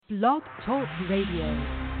Blog Talk Radio.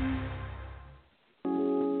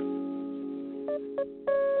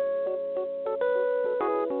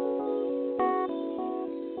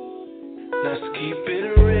 Let's keep it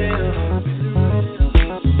real.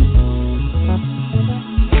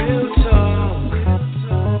 Real talk,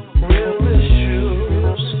 real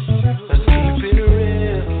issues. Let's keep it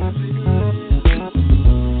real.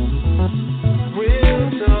 Real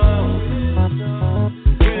talk,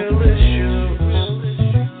 real issues.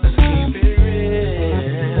 Let's keep it real.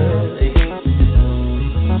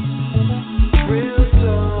 Real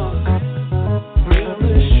talk, real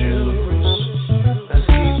issues. Let's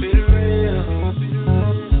keep it real.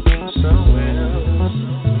 Somewhere else.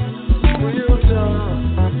 Real talk,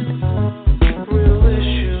 real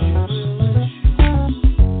issues.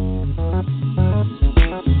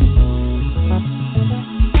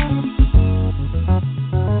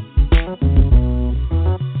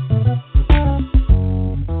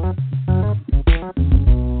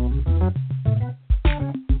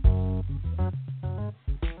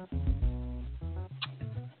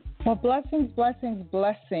 Well, blessings, blessings,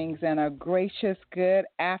 blessings, and a gracious good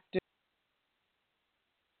afternoon,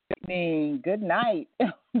 good night,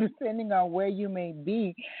 depending on where you may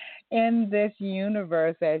be in this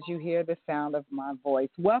universe as you hear the sound of my voice.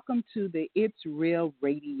 Welcome to the It's Real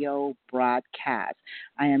Radio broadcast.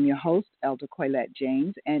 I am your host, Elder Coylette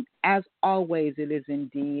James, and as always, it is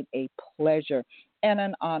indeed a pleasure and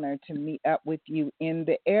an honor to meet up with you in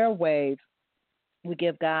the airwaves. We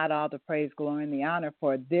give God all the praise, glory, and the honor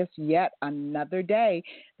for this yet another day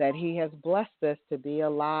that He has blessed us to be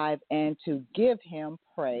alive and to give Him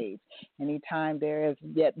praise. Anytime there is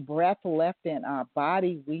yet breath left in our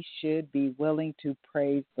body, we should be willing to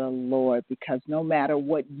praise the Lord, because no matter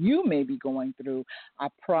what you may be going through, I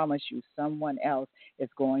promise you someone else is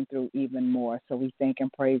going through even more. So we thank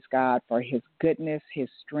and praise God for His goodness, His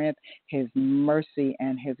strength, His mercy,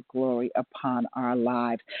 and His glory upon our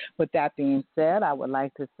lives. With that being said, I would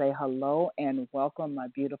like to say hello and welcome my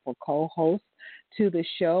beautiful co-host to the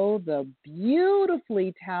show, the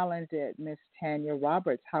beautifully talented Miss Tanya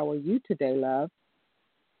Roberts. How are you today, love?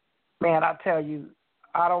 Man, I tell you,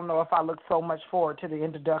 I don't know if I look so much forward to the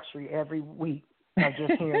introductory every week. I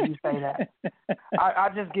just hear you say that. I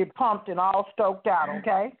just get pumped and all stoked out,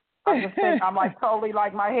 okay? I just think I'm like totally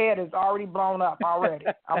like my head is already blown up already.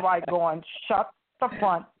 I'm like going, shut the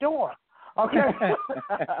front door. Okay.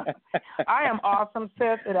 I am awesome,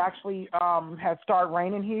 sis. It actually has started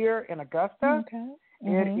raining here in Augusta. Okay.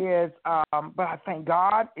 It is, but I thank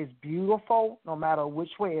God it's beautiful no matter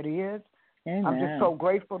which way it is. Amen. I'm just so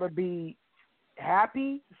grateful to be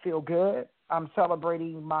happy, feel good. I'm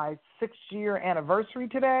celebrating my 6-year anniversary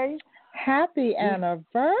today. Happy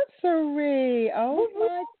anniversary. Oh,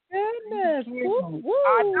 my goodness. Woo, woo.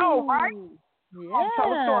 I know, right? Yeah.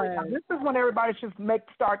 Tell a story. Now, this is when everybody should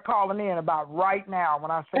start calling in about right now when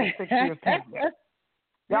I say 6 years.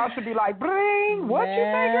 Y'all should be like, bring, what you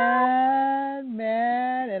say, girl?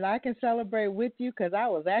 Man, and I can celebrate with you because I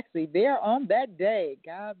was actually there on that day.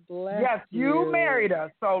 God bless you. Yes, you married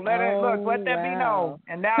us, so let that be known.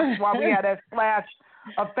 And that's why we had that splash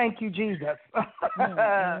of thank you, Jesus.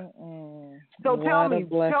 So tell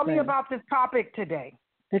me about this topic today.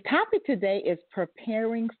 The topic today is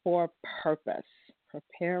preparing for purpose.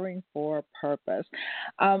 Preparing for purpose.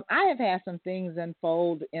 I have had some things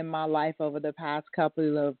unfold in my life over the past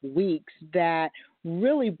couple of weeks that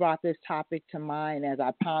really brought this topic to mind as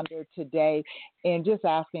I pondered today and just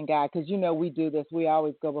asking God, because you know we do this. We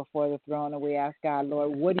always go before the throne and we ask God,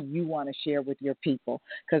 Lord, what do you want to share with your people?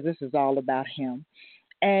 Because this is all about Him.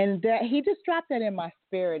 And He just dropped that in my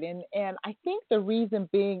spirit. And I think the reason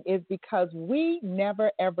being is because we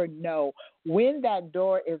never, ever know when that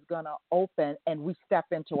door is going to open and we step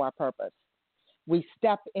into our purpose. We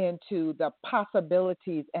step into the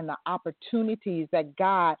possibilities and the opportunities that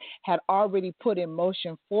God had already put in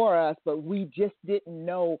motion for us, but we just didn't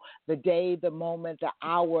know the day, the moment, the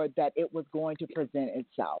hour that it was going to present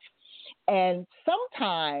itself. And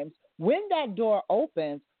sometimes when that door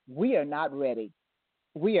opens, we are not ready.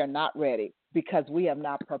 We are not ready because we have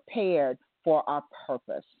not prepared for our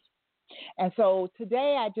purpose. And so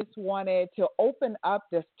today I just wanted to open up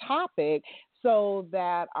this topic so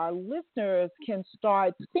that our listeners can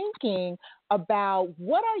start thinking about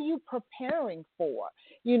what are you preparing for?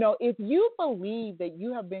 You know, if you believe that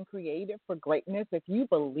you have been created for greatness, if you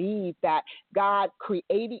believe that God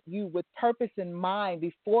created you with purpose in mind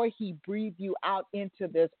before He breathed you out into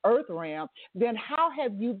this earth realm, then how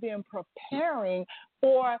have you been preparing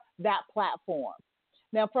for that platform?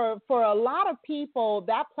 Now, for a lot of people,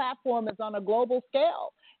 that platform is on a global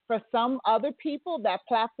scale. For some other people, that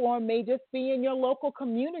platform may just be in your local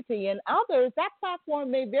community, and others, that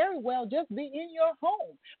platform may very well just be in your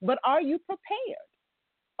home. But are you prepared?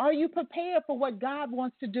 Are you prepared for what God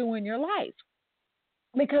wants to do in your life?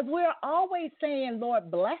 Because we're always saying,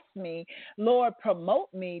 Lord, bless me. Lord,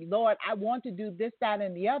 promote me. Lord, I want to do this, that,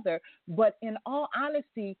 and the other. But in all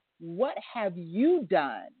honesty, what have you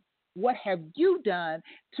done? What have you done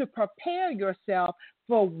to prepare yourself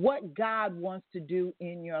for what God wants to do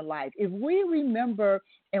in your life? If we remember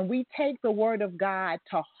and we take the word of God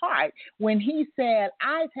to heart, when he said,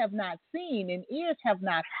 eyes have not seen and ears have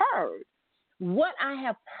not heard what I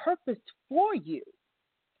have purposed for you,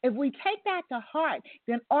 if we take that to heart,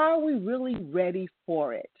 then are we really ready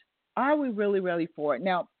for it? Are we really ready for it?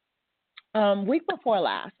 Now, week before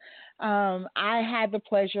last, I had the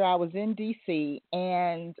pleasure, I was in D.C.,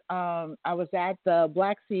 and I was at the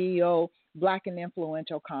Black CEO, Black and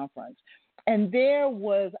Influential Conference. And there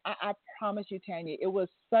was, I promise you, Tanya, it was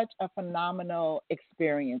such a phenomenal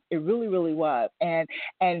experience. It really, really was. And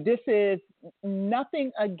this is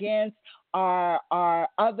nothing against our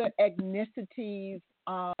other ethnicities,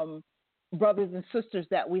 brothers and sisters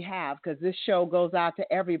that we have, because this show goes out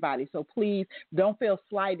to everybody. So please don't feel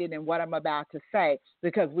slighted in what I'm about to say,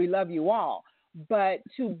 because we love you all. But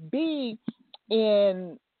to be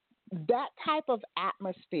in that type of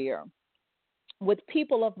atmosphere with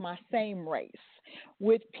people of my same race,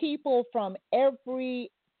 with people from every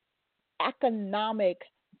economic,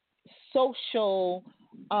 social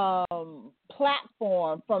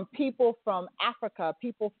platform, from people from Africa,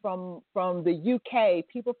 people from the UK,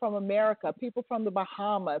 people from America, people from the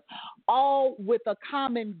Bahamas, all with a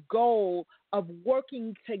common goal of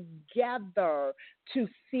working together to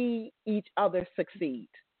see each other succeed,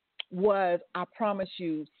 was, I promise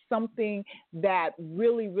you, something that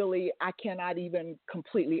really, really I cannot even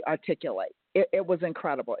completely articulate. It was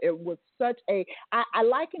incredible. It was such a, I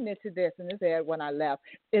liken it to this, and this is when I left,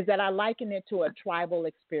 is that I liken it to a tribal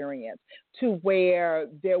experience, to where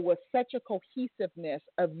there was such a cohesiveness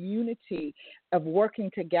of unity, of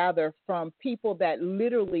working together from people that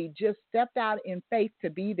literally just stepped out in faith to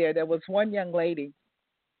be there. There was one young lady,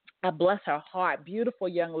 I bless her heart, beautiful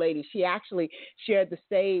young lady. She actually shared the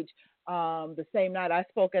stage the same night I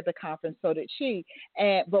spoke at the conference, so did she.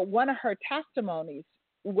 But one of her testimonies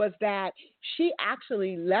was that she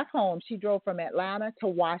actually left home. She drove from Atlanta to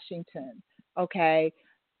Washington, okay,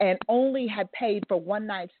 and only had paid for one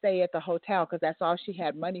night's stay at the hotel because that's all she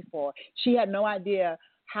had money for. She had no idea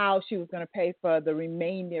how she was going to pay for the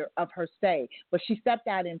remainder of her stay, but she stepped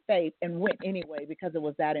out in faith and went anyway because it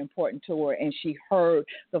was that important to her, and she heard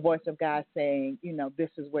the voice of God saying, you know,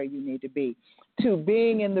 this is where you need to be. To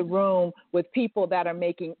being in the room with people that are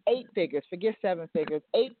making 8 figures, forget 7 figures,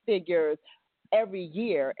 8 figures every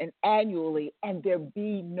year and annually, and there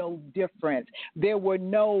be no difference. There were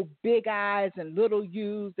no big eyes and little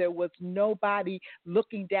U's. There was nobody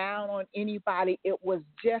looking down on anybody. It was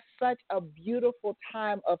just such a beautiful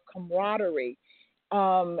time of camaraderie,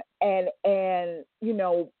 and you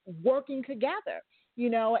know, working together. You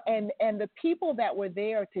know, and the people that were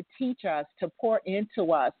there to teach us, to pour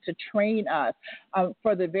into us, to train us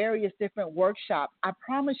for the various different workshops, I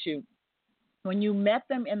promise you, when you met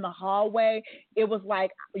them in the hallway, it was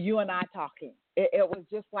like you and I talking. It was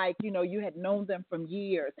just like, you know, you had known them from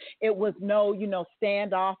years. It was no, you know,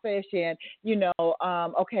 standoffish and, you know,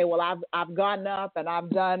 okay, well, I've gotten up and I've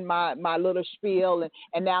done my little spiel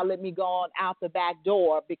and now let me go on out the back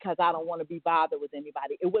door because I don't want to be bothered with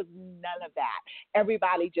anybody. It was none of that.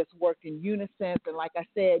 Everybody just worked in unison. And like I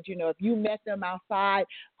said, you know, if you met them outside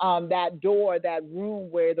that door, that room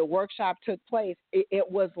where the workshop took place, it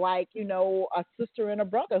was like, you know, a sister and a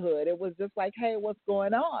brotherhood. It was just like, hey, what's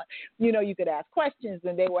going on? You know, you could ask questions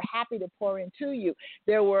and they were happy to pour into you.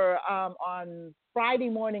 There were on Friday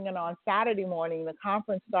morning and on Saturday morning, the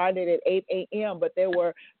conference started at 8 a.m., but there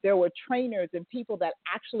were trainers and people that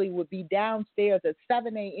actually would be downstairs at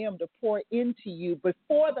 7 a.m. to pour into you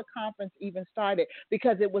before the conference even started,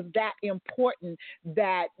 because it was that important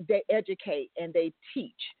that they educate and they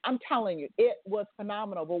teach. I'm telling you, it was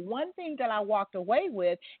phenomenal. But one thing that I walked away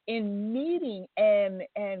with in meeting and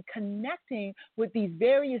connecting with these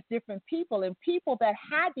various different people and people that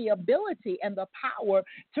had the ability and the power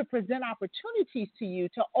to present opportunities to you,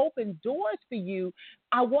 to open doors for you,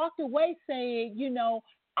 I walked away saying, you know,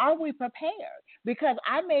 are we prepared? Because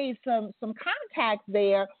I made some contacts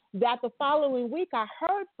there that the following week I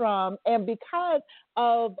heard from, and because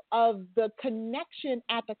of the connection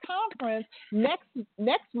at the conference,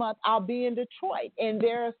 next month I'll be in Detroit, and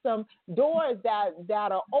there are some doors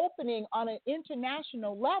that are opening on an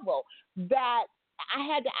international level that I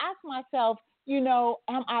had to ask myself,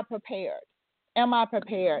 am I prepared? Am I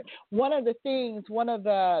prepared? One of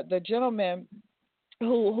the gentlemen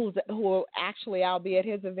who actually I'll be at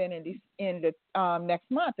his event in the next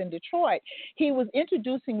month in Detroit. He was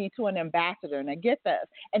introducing me to an ambassador, and I get this.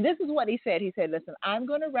 And this is what he said. He said, "Listen, I'm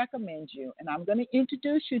going to recommend you, and I'm going to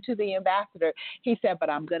introduce you to the ambassador." He said, "But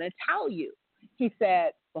I'm going to tell you." He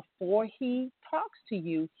said, "Before he talks to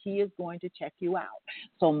you, he is going to check you out.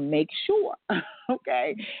 So make sure,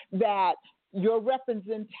 okay, that your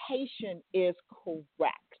representation is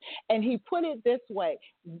correct." And he put it this way: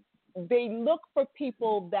 they look for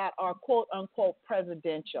people that are quote unquote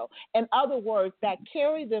presidential. In other words, that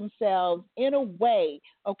carry themselves in a way,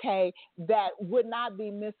 okay, that would not be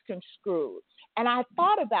misconstrued. And I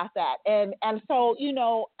thought about that. And so, you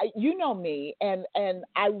know me, and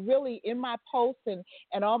I really, in my posts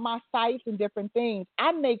and on my sites and different things,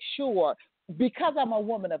 I make sure, because I'm a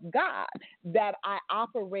woman of God, that I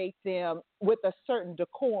operate them with a certain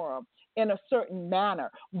decorum, in a certain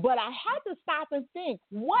manner. But I had to stop and think,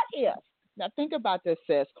 what if, now think about this,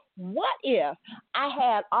 sis, what if I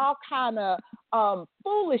had all kind of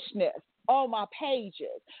foolishness on my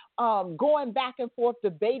pages, going back and forth,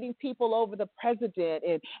 debating people over the president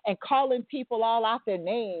and calling people all out their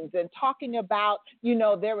names and talking about,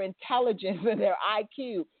 their intelligence and their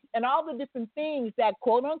IQ and all the different things that,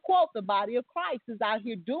 quote unquote, the body of Christ is out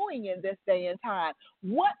here doing in this day and time.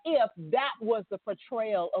 What if that was the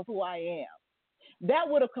portrayal of who I am? That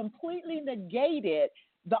would have completely negated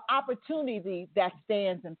the opportunity that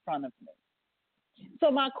stands in front of me.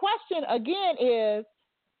 So my question again is,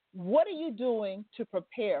 what are you doing to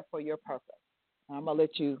prepare for your purpose? I'm going to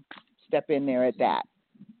let you step in there at that.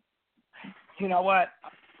 You know what?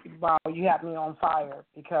 Wow, you have me on fire,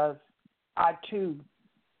 because I, too,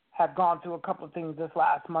 have gone through a couple of things this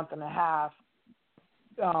last month and a half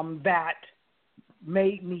that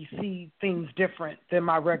made me see things different than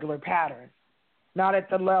my regular pattern. Not at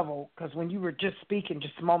the level, because when you were just speaking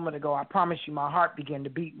just a moment ago, I promise you my heart began to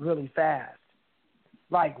beat really fast.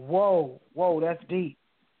 Like, whoa, that's deep.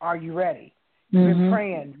 Are you ready? You've been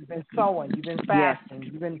praying, you've been sowing, you've been fasting,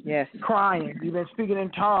 you've been crying, you've been speaking in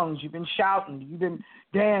tongues, you've been shouting, you've been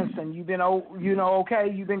dancing, you've been,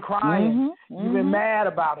 you've been crying, you've been mad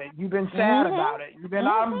about it, you've been sad about it, you've been,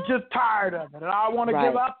 I'm just tired of it, and I want to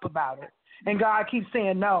give up about it. And God keeps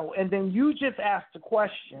saying no. And then you just asked the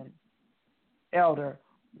question, Elder,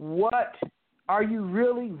 what, are you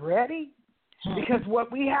really ready? Because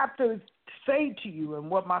what we have to say to you, and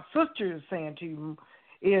what my sister is saying to you,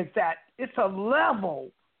 is that it's a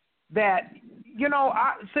level that,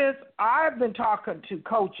 since I've been talking to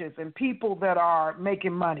coaches and people that are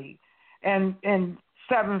making money and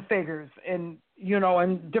seven figures and,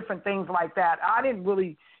 and different things like that, I didn't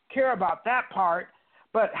really care about that part,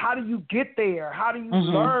 but how do you get there? How do you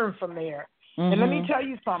learn from there? And let me tell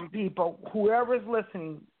you something, people, whoever is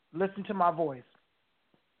listening, listen to my voice.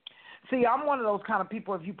 See, I'm one of those kind of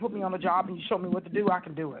people, if you put me on a job and you show me what to do, I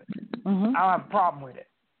can do it. I don't have a problem with it.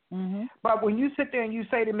 But when you sit there and you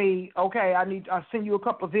say to me, okay, I send you a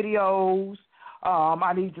couple of videos,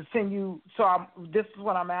 I need to send you, this is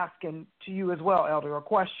what I'm asking to you as well, Elder, a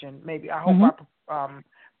question. Maybe, I hope I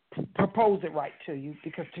propose it right to you,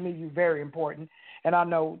 because to me you're very important, and I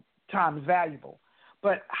know time is valuable.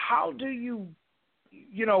 But how do you,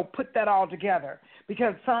 put that all together?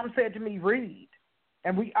 Because some said to me, read.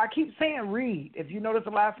 And I keep saying read. If you notice the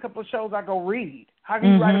last couple of shows, I go read. How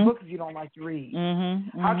can you write a book if you don't like to read?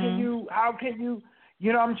 How can you,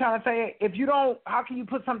 what I'm trying to say? How can you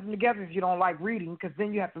put something together if you don't like reading? Because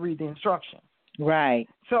then you have to read the instructions. Right.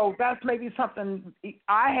 So that's maybe something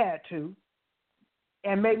I had to,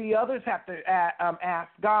 and maybe others have to ask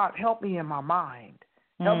God, help me in my mind.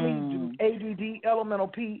 Help me do ADD, elemental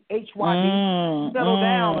P, HYD, settle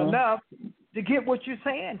down enough to get what you're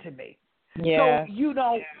saying to me. Yeah.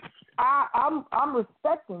 So, I'm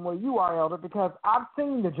respecting where you are, Elder, because I've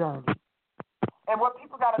seen the journey. And what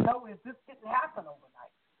people got to know is this didn't happen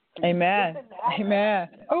overnight. Amen.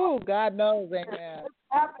 Oh, God knows. Amen. This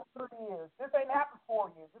happened 3 years. This ain't happened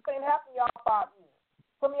 4 years. This ain't happened y'all 5 years.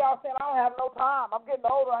 Some of y'all saying, I don't have no time. I'm getting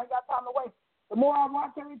older. I ain't got time to waste. The more I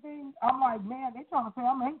watch everything, I'm like, man, they trying to say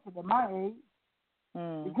I'm ancient at my age.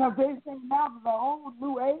 Because they think now that the old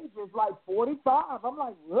new age is like 45. I'm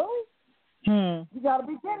like, really? You got to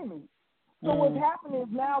be kidding me. So what's happening is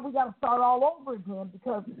now we got to start all over again,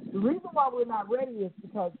 because the reason why we're not ready is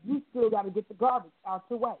because you still got to get the garbage out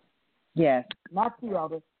your way. Yes. Not you,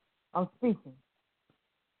 Elder. I'm speaking.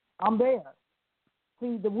 I'm there.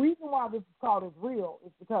 See, the reason why this is called is real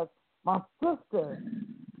is because my sister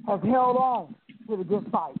has held on to the good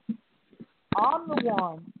fight. I'm the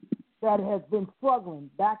one that has been struggling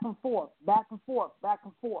back and forth, back and forth, back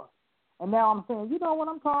and forth. And now I'm saying, you know what,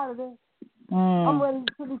 I'm tired of this. I'm ready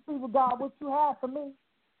to receive God, what you have for me.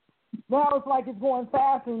 Now it's like it's going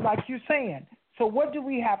faster, like you're saying. So what do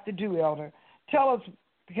we have to do, Elder? Tell us,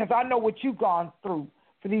 because I know what you've gone through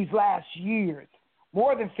for these last years,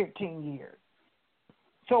 more than 15 years.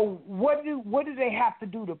 So what do they have to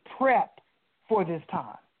do to prep for this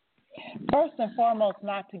time? First and foremost,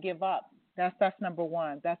 not to give up. That's number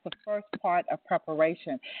one. That's the first part of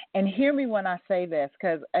preparation. And hear me when I say this,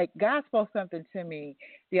 because God spoke something to me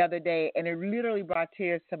the other day, and it literally brought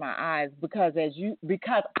tears to my eyes because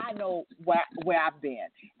I know where I've been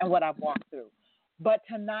and what I've walked through. But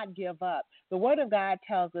to not give up. The Word of God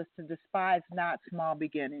tells us to despise not small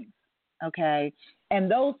beginnings. Okay,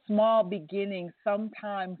 and those small beginnings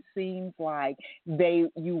sometimes seems like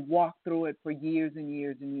you walk through it for years and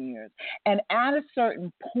years and years. And at a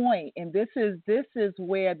certain point, and this is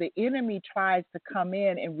where the enemy tries to come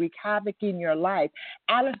in and wreak havoc in your life.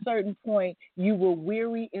 At a certain point, you will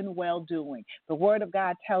weary in well doing. The Word of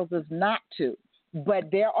God tells us not to,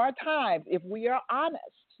 but there are times, if we are honest,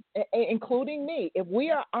 including me, if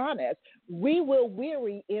we are honest, we will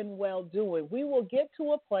weary in well-doing. We will get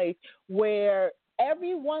to a place where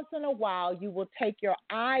every once in a while you will take your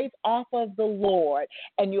eyes off of the Lord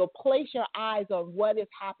and you'll place your eyes on what is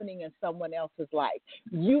happening in someone else's life.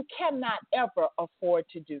 You cannot ever afford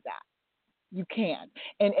to do that. You can.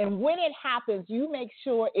 And when it happens, you make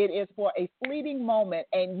sure it is for a fleeting moment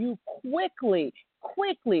and you quickly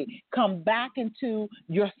come back into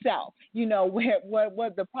yourself. You know,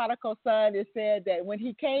 what the prodigal son is said that when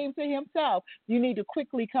he came to himself, you need to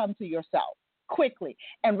quickly come to yourself, quickly,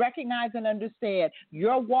 and recognize and understand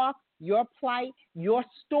your walk, your plight, your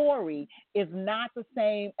story is not the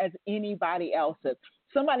same as anybody else's.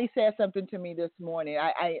 Somebody said something to me this morning.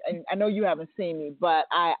 I know you haven't seen me, but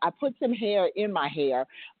I put some hair in my hair,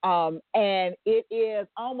 and it is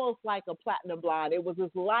almost like a platinum blonde. It was as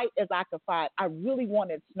light as I could find. I really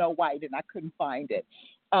wanted Snow White, and I couldn't find it,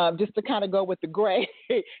 just to kind of go with the gray,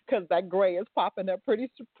 because that gray is popping up pretty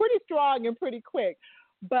strong and pretty quick.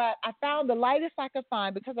 But I found the lightest I could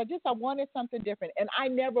find because I wanted something different, and I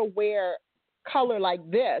never wear color like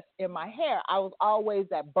this in my hair. I was always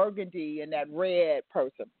that burgundy and that red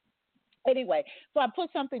person. Anyway, so I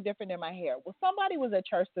put something different in my hair. Well, somebody was at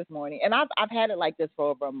church this morning, and I've had it like this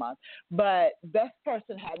for over a month, but this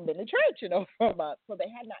person hadn't been to church in over a month, so they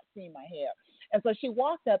had not seen my hair. And so she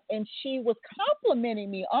walked up, and she was complimenting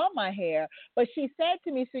me on my hair, but she said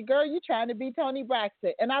to me, she said, "Girl, you trying to be Toni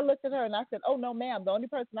Braxton." And I looked at her, and I said, "Oh, no, ma'am. The only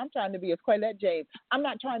person I'm trying to be is Quaylette James. I'm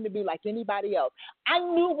not trying to be like anybody else." I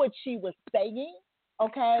knew what she was saying,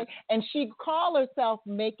 okay? And she called herself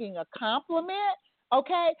making a compliment,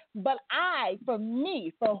 okay? But for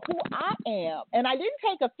who I am, and I didn't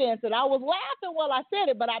take offense, and I was laughing while I said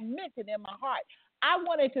it, but I meant it in my heart. I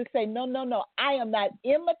wanted to say, no, I am not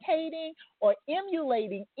imitating or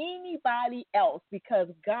emulating anybody else because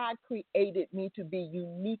God created me to be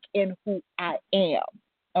unique in who I am.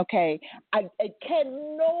 Okay,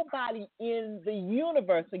 can nobody in the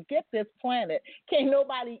universe, forget this planet, can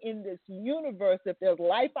nobody in this universe, if there's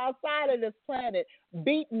life outside of this planet,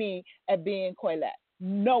 beat me at being Quaylette?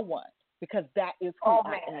 No one, because that is who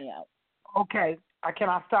I am. Okay. Can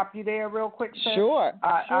I stop you there real quick, sir? Sure.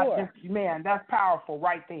 Man, that's powerful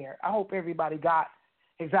right there. I hope everybody got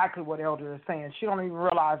exactly what Elder is saying. She don't even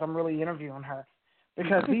realize I'm really interviewing her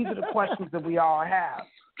because these are the questions that we all have.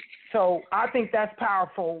 So I think that's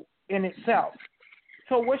powerful in itself.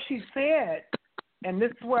 So what she said, and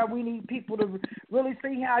this is where we need people to really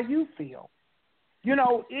see how you feel. You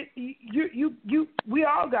know, we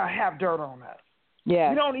all got to have dirt on us.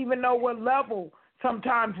 Yeah. We don't even know what level.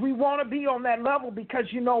 Sometimes we want to be on that level because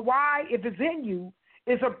you know why? If it's in you,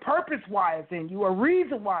 it's a purpose why it's in you, a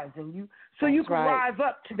reason why it's in you, so you can rise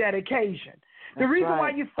up to that occasion. The reason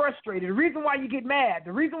why you're frustrated, the reason why you get mad,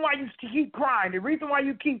 the reason why you keep crying, the reason why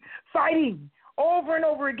you keep fighting over and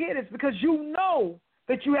over again is because you know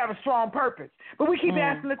that you have a strong purpose. But we keep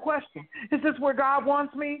asking the question, is this where God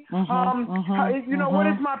wants me? What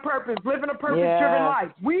is my purpose? Living a purpose-driven life.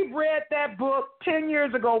 We've read that book 10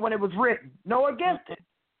 years ago when it was written. No against it.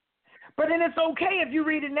 But then it's okay if you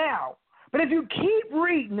read it now. But if you keep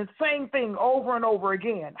reading the same thing over and over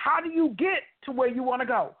again, how do you get to where you want to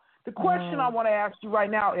go? The question I want to ask you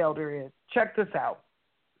right now, Elder, is, check this out.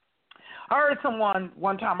 I heard someone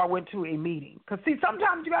one time I went to a meeting. Because, see,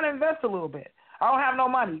 sometimes you got to invest a little bit. I don't have no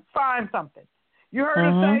money. Find something. You heard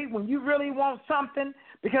her say, when you really want something,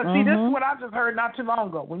 because, see, this is what I just heard not too long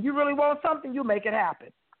ago. When you really want something, you make it happen.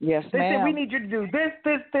 Yes, they ma'am. said, we need you to do this,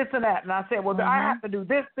 and that. And I said, well, I have to do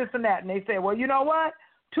this, and that. And they said, well, you know what?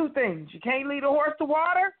 two things. You can't lead a horse to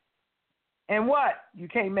water, and what? You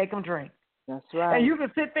can't make them drink. That's right. And you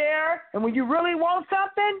can sit there, and when you really want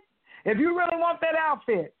something, if you really want that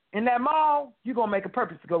outfit in that mall, you're going to make a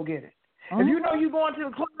purpose to go get it. If you know you're going to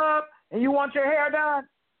the club and you want your hair done,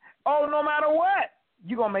 no matter what,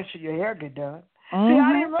 you're going to make sure your hair get done. See,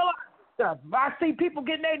 I didn't realize stuff. I see people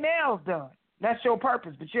getting their nails done. That's your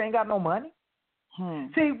purpose, but you ain't got no money.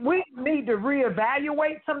 See, we need to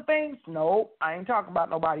reevaluate some things. No, I ain't talking about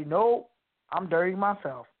nobody. No, I'm dirty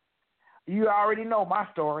myself. You already know my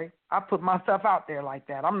story. I put myself out there like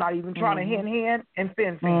that. I'm not even trying to hen and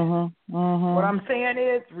fin. What I'm saying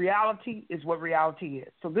is reality is what reality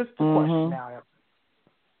is. So this is the question now.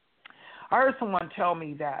 I heard someone tell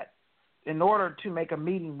me that in order to make a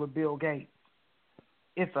meeting with Bill Gates,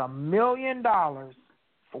 it's $1 million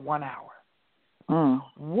for 1 hour.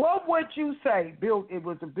 What would you say, Bill? It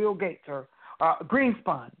was a Bill Gates or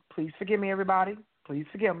Greenspun. Please forgive me, everybody. Please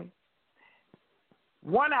forgive me.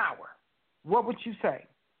 1 hour. What would you say?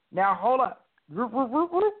 Now, hold up.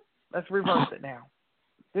 Let's reverse it now.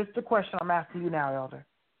 This is the question I'm asking you now, Elder.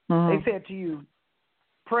 They said to you,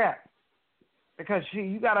 prep. Because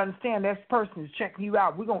you got to understand, this person is checking you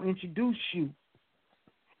out. We're going to introduce you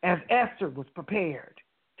as Esther was prepared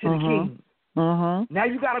to the king. Now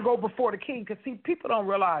you got to go before the king because, see, people don't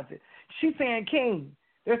realize it. She's saying king.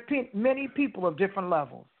 There's many people of different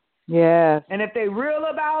levels. Yes. And if they real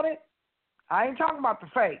about it, I ain't talking about the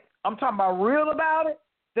fake. I'm talking about real about it.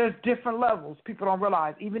 There's different levels people don't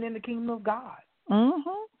realize, even in the kingdom of God.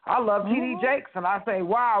 I love T.D. Jakes, and I say,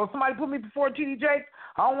 wow, if somebody put me before T.D. Jakes,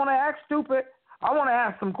 I don't want to act stupid. I want to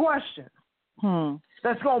ask some questions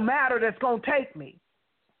that's going to matter, that's going to take me.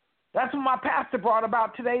 That's what my pastor brought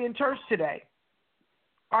about today in church today.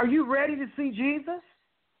 Are you ready to see Jesus?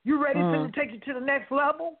 You ready for him to take you to the next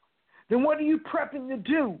level? Then what are you prepping to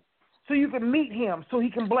do so you can meet him, so he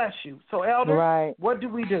can bless you? So, Elder, what do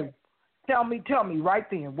we do? Tell me right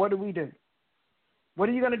then, what do we do? What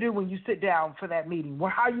are you going to do when you sit down for that meeting?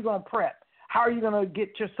 How are you going to prep? How are you going to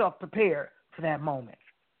get yourself prepared for that moment?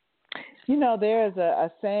 You know, there's a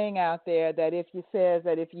saying out there that if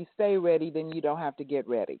you stay ready, then you don't have to get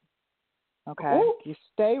ready. Okay? If you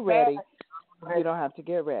stay ready, you don't have to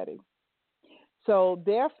get ready. So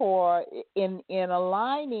therefore, in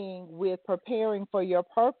aligning with preparing for your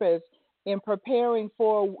purpose, in preparing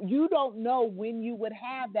for, you don't know when you would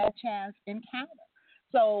have that chance encounter.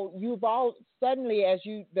 So you've all suddenly, as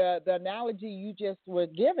the analogy you just were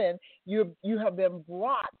given, you have been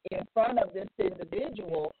brought in front of this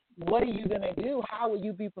individual. What are you going to do? How will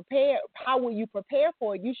you be prepared? How will you prepare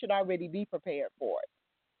for it? You should already be prepared for it.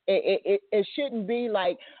 It shouldn't be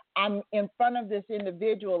like I'm in front of this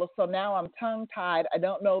individual, so now I'm tongue-tied. I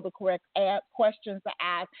don't know the correct questions to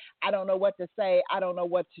ask. I don't know what to say. I don't know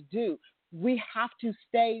what to do. We have to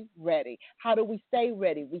stay ready. How do we stay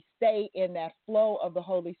ready? We stay in that flow of the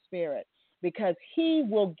Holy Spirit, because he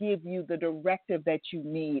will give you the directive that you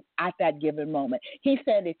need at that given moment. He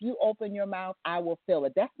said, if you open your mouth, I will fill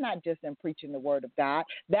it. That's not just in preaching the word of God.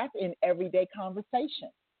 That's in everyday conversation.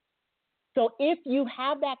 So if you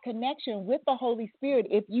have that connection with the Holy Spirit,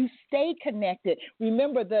 if you stay connected,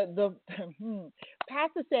 remember the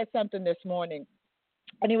pastor said something this morning,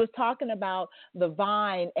 and he was talking about the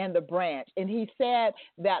vine and the branch. And he said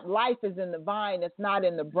that life is in the vine, it's not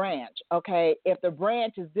in the branch, okay? If the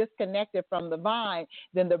branch is disconnected from the vine,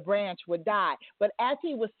 then the branch would die. But as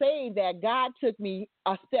he was saying that, God took me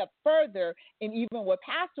a step further, and even what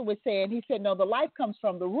pastor was saying, he said, no, the life comes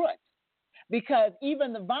from the root. Because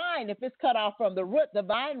even the vine, if it's cut off from the root, the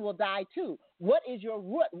vine will die too. What is your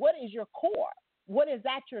root? What is your core? What is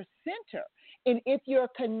at your center? And if your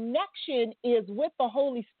connection is with the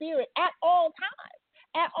Holy Spirit at all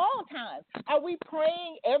times, are we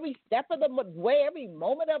praying every step of the way, every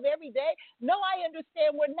moment of every day? No, I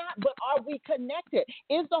understand we're not, but are we connected?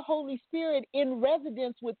 Is the Holy Spirit in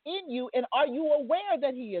residence within you, and are you aware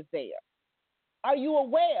that he is there? Are you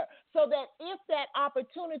aware? So that if that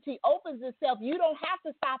opportunity opens itself, you don't have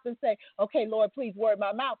to stop and say, okay, Lord, please word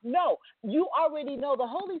my mouth. No, you already know the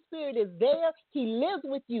Holy Spirit is there. He lives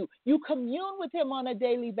with you. You commune with him on a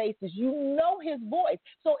daily basis. You know his voice.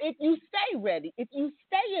 So if you stay ready, if you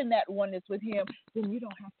stay in that oneness with him, then you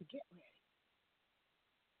don't have to get ready,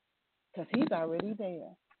 because he's already there.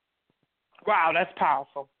 Wow, that's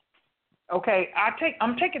powerful. Okay,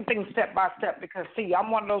 I'm taking things step by step because, see, I'm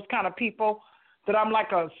one of those kind of people that I'm like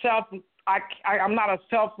I'm not a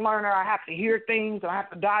self-learner. I have to hear things. I have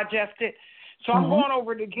to digest it. So I'm going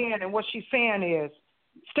over it again, and what she's saying is,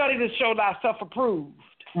 study to show thyself approved.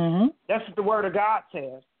 That's what the Word of God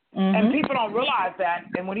says. And people don't realize that,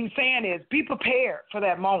 and what he's saying is, be prepared for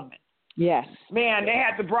that moment. Yes. Man, they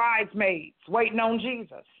had the bridesmaids waiting on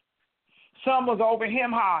Jesus. Some was over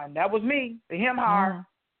him high. That was me, the him high.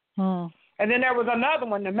 And then there was another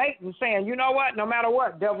one, the maiden, saying, you know what, no matter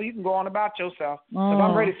what, devil, you can go on about yourself because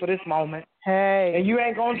I'm ready for this moment. Hey. And you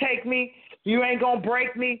ain't going to take me. You ain't going to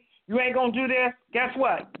break me. You ain't going to do this. Guess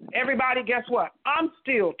what? Everybody, guess what? I'm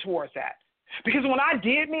still towards that. Because when I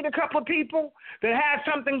did meet a couple of people that had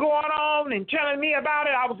something going on and telling me about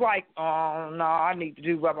it, I was like, oh, no, I need to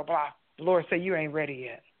do blah, blah, blah. The Lord said, you ain't ready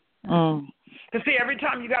yet. Because, see, every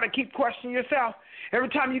time you got to keep questioning yourself, every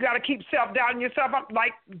time you got to keep self-doubting yourself,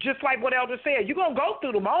 just like what Elder said, you're going to go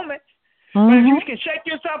through the moment. But if you can shake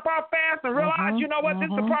yourself off fast and realize, you know what, this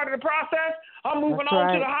is a part of the process, I'm moving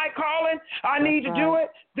on to the high calling, I need to do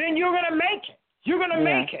it, then you're going to make it. You're going to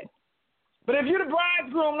make it. But if you're the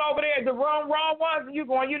bridegroom over there, the wrong ones, and you're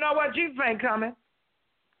going, you know what, Jesus ain't coming.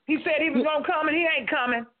 He said he was going to come, and he ain't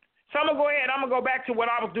coming. So I'm going to go ahead, I'm going to go back to what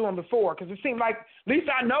I was doing before, because it seemed like, at least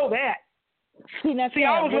I know that. See,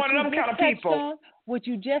 I was one of them kind of people. What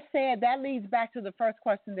you just said, that leads back to the first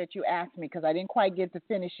question that you asked me, because I didn't quite get to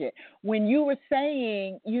finish it. When you were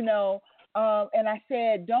saying, you know, and I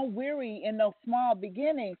said, don't weary in those small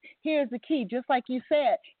beginnings. Here's the key. Just like you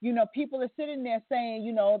said, you know, people are sitting there saying,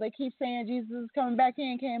 you know, they keep saying Jesus is coming back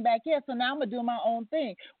in, came back in. So now I'm going to do my own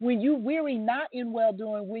thing. When you weary not in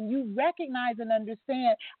well-doing, when you recognize and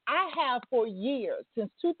understand, I have for years, since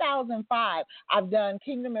 2005, I've done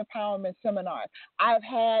Kingdom Empowerment Seminars. I've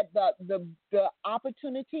had the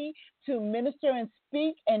opportunity to minister and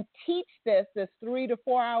speak and teach this 3 to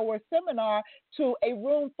 4 hour seminar to a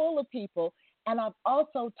room full of people. And I've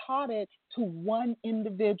also taught it to one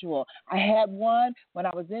individual. I had one when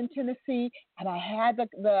I was in Tennessee, and I had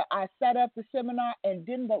I set up the seminar and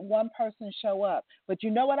didn't but one person show up. But you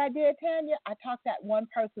know what I did, Tanya? I taught that one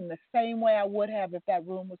person the same way I would have if that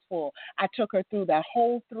room was full. I took her through that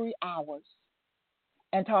whole 3 hours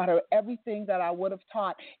and taught her everything that I would have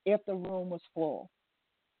taught if the room was full.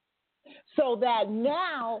 So that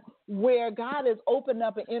now where God has opened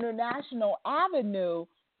up an international avenue,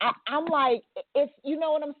 I'm like, it's, you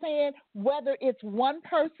know what I'm saying? Whether it's one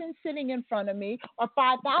person sitting in front of me or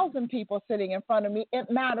 5,000 people sitting in front of me, it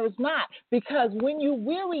matters not. Because when you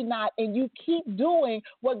weary not and you keep doing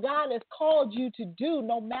what God has called you to do,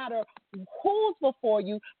 no matter who's before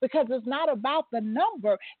you, because it's not about the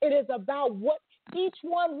number, it is about what each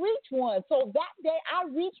one reach one. So that day I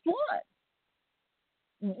reached one.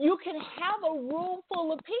 You can have a room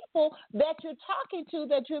full of people that you're talking to,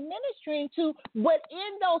 that you're ministering to, but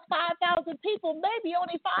in those 5,000 people, maybe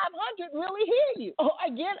only 500 really hear you. Or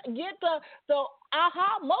get the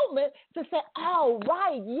aha moment to say, oh,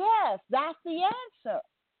 right, yes, that's the answer.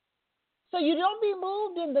 So you don't be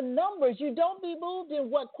moved in the numbers. You don't be moved in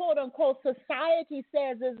what, quote, unquote, society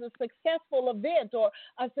says is a successful event or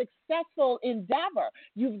a successful endeavor.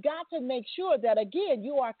 You've got to make sure that, again,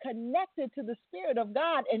 you are connected to the Spirit of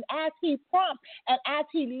God. And as He prompts and as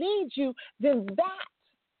He leads you, then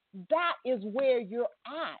that is where you're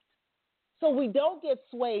at. So we don't get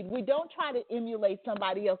swayed. We don't try to emulate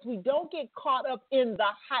somebody else. We don't get caught up in the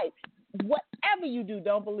hype. Whatever you do,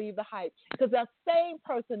 don't believe the hype. Because that same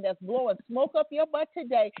person that's blowing smoke up your butt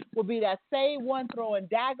today will be that same one throwing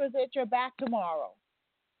daggers at your back tomorrow.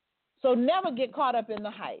 So never get caught up in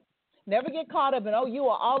the hype. Never get caught up in, oh, you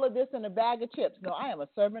are all of this in a bag of chips. No, I am a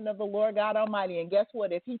servant of the Lord God Almighty. And guess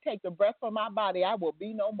what? If He take the breath from my body, I will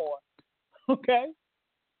be no more. Okay?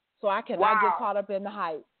 So I cannot get caught up in the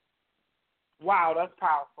hype. Wow, that's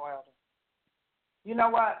powerful, Elder. You know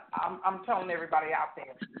what? I'm telling everybody out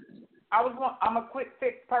there. I'm a quick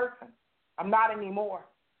fix person. I'm not anymore.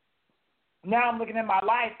 Now I'm looking at my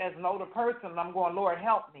life as an older person, and I'm going, Lord,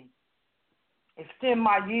 help me. Extend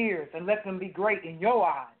my years and let them be great in your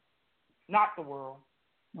eyes, not the world.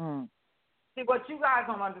 See, what you guys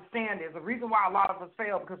don't understand is the reason why a lot of us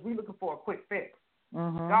fail because we're looking for a quick fix.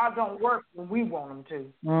 God don't work when we want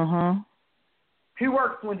Him to. He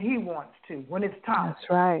works when He wants to, when it's time. That's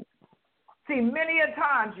right. See, many a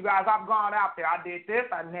times, you guys, I've gone out there. I did this.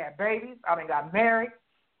 I done had babies. I done got married.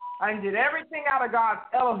 I done did everything out of God's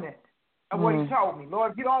element of what He told me.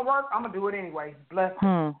 Lord, if you don't work, I'm going to do it anyway. Bless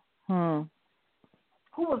me. Who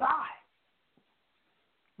was I?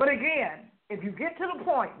 But again, if you get to the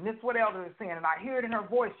point, and this is what Elder is saying, and I hear it in her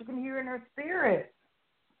voice, you can hear it in her spirit.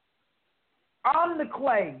 I'm the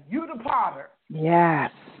clay. You the potter.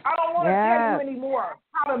 Yes. I don't want to tell you anymore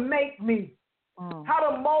how to make me. How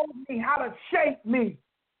to mold me, how to shape me.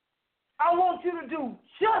 I want you to do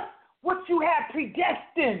just what you have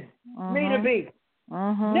predestined me to be.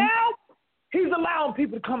 Now, He's allowing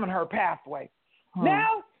people to come in her pathway.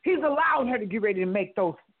 Now, He's allowing her to get ready to make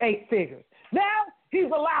those 8 figures. Now, He's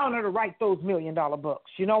allowing her to write those $1 million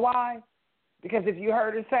books. You know why? Because if you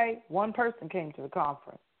heard her say, one person came to the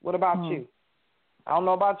conference. What about you? I don't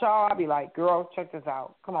know about y'all. I'd be like, girl, check this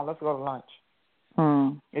out. Come on, let's go to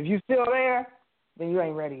lunch. If you still there, then you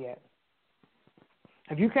ain't ready yet.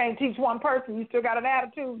 If you can't teach one person, you still got an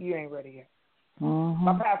attitude, you ain't ready yet.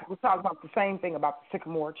 My pastor was talking about the same thing about the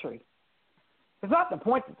sycamore tree. It's not the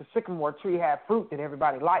point that the sycamore tree had fruit that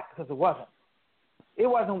everybody liked, because it wasn't. It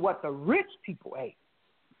wasn't what the rich people ate.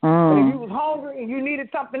 But if you was hungry and you needed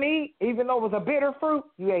something to eat, even though it was a bitter fruit,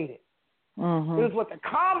 you ate it. It was what the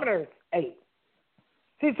commoners ate.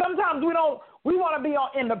 See, sometimes we want to be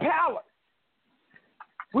in the palace.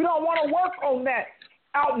 We don't want to work on that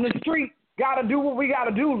out in the street, got to do what we got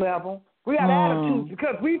to do level. We got attitudes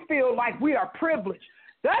because we feel like we are privileged.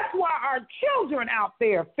 That's why our children out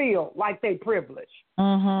there feel like they privileged.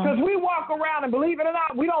 Because we walk around and, believe it or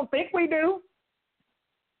not, we don't think we do.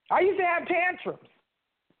 I used to have tantrums.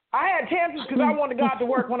 I had tantrums because I wanted God to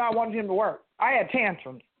work when I wanted him to work. I had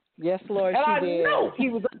tantrums. Yes, Lord, and I did. know he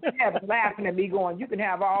was up in heaven laughing at me going, you can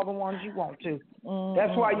have all the ones you want to.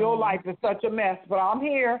 That's why your life is such a mess. But I'm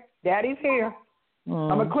here. Daddy's here. I'm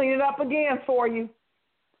going to clean it up again for you.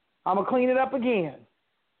 I'm going to clean it up again.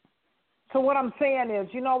 So what I'm saying is,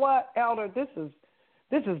 you know what, Elder, this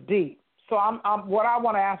is deep. So what I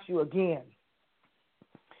want to ask you again,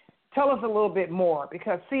 tell us a little bit more,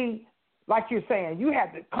 because see, like you're saying, you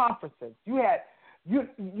had the conferences, you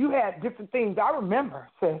had different things. I remember,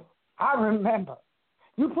 sis. I remember.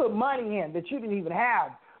 You put money in that you didn't even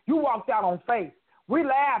have. You walked out on faith. We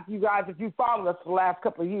laughed, you guys, if you followed us for the last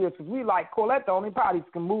couple of years, because we like, Colette, the only parties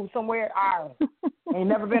can move somewhere, Ireland. Ain't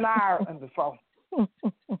never been to Ireland before.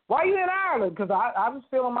 Why you in Ireland? Because I was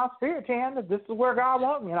feeling my spirit, Tan, that this is where God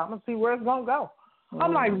wants me, and I'm going to see where it's going to go.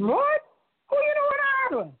 I'm like, what? Who you know in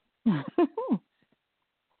Ireland?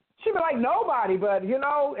 She'd be like, nobody, but,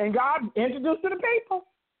 and God introduced her to people.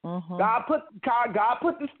 God put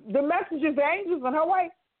the messengers, the angels in her way.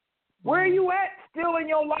 Where are you at still in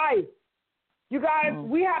your life? You guys,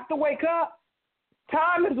 we have to wake up.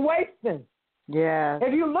 Time is wasting. Yeah.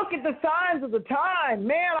 If you look at the signs of the time,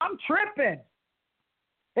 man, I'm tripping.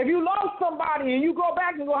 If you lost somebody and you go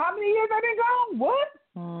back and go, how many years have been gone?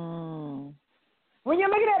 What? When you're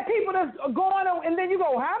looking at people that's going on, and then you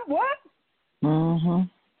go, how? What?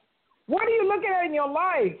 What are you looking at in your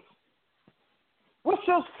life? What's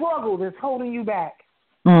your struggle that's holding you back?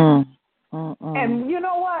 And you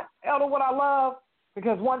know what, Elder, what I love?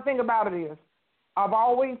 Because one thing about it is, I've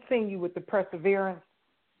always seen you with the perseverance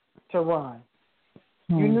to run.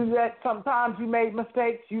 You knew that sometimes you made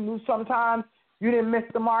mistakes. You knew sometimes you didn't miss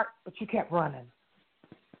the mark, but you kept running.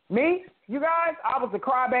 Me, you guys, I was a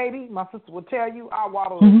crybaby. My sister would tell you I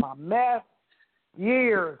waddled in my mess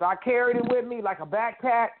years. I carried it with me like a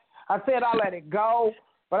backpack. I said I let it go,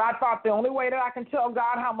 but I thought the only way that I can tell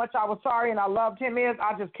God how much I was sorry and I loved him is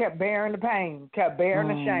I just kept bearing the pain, kept bearing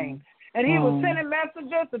the shame. And he was sending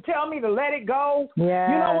messages to tell me to let it go. Yes.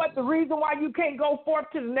 You know what? The reason why you can't go forth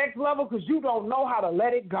to the next level, because you don't know how to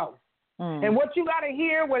let it go. And what you got to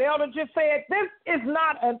hear, what Elder just said, this is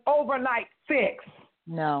not an overnight fix.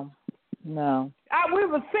 No. We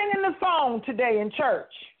were singing the song today in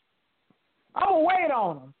church. I'm going to wait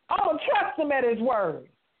on him. I'm going to trust him at his word.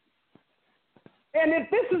 And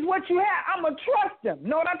if this is what you have, I'm going to trust him. You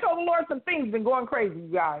know what I told the Lord? Some things been going crazy,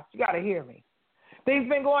 you guys. You got to hear me. Things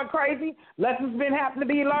been going crazy. Lessons been happening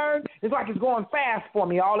to be learned. It's like it's going fast for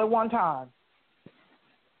me all at one time.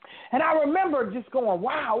 And I remember just going,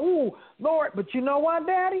 wow, ooh, Lord, but you know what,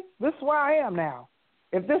 Daddy? This is where I am now.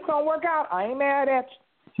 If this don't work out, I ain't mad at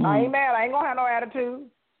you. I ain't mad. I ain't going to have no attitude.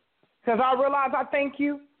 Because I realize I thank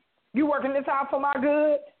you. You working this out for my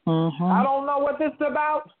good. I don't know what this is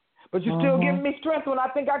about, but you're still giving me strength when I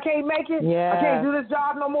think I can't make it. Yes. I can't do this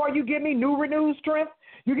job no more. You give me new renewed strength.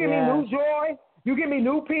 You give me new joy. You give me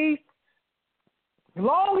new peace. As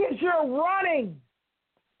long as you're running,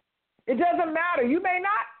 it doesn't matter. You may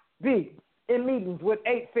not be in meetings with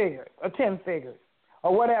 8 figures or 10 figures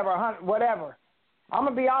or whatever, 100, whatever. I'm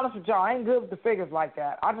going to be honest with y'all. I ain't good with the figures like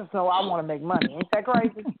that. I just know I want to make money. Ain't that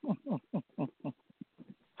crazy?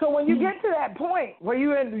 So when you get to that point where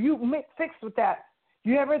you fixed with that,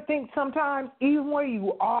 you ever think sometimes even where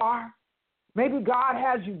you are, maybe God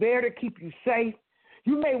has you there to keep you safe.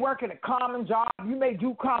 You may work in a common job. You may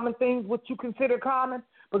do common things, what you consider common,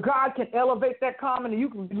 but God can elevate that common and you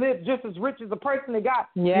can live just as rich as the person that got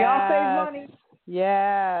Beyonce's money.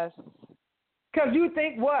 Yes. Because you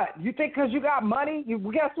think what? You think because you got money,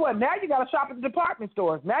 guess what? Now you got to shop at the department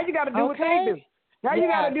stores. Now you got to do what they do. Now you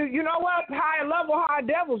got to do, you know what? Higher level, higher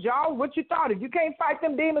devils, y'all. What you thought? If you can't fight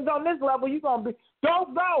them demons on this level, you're going to be,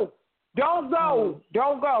 don't go. Don't go.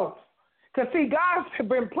 Don't go. Because, see, God's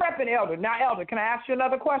been prepping, Elder. Now, Elder, can I ask you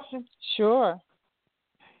another question? Sure.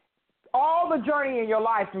 All the journey in your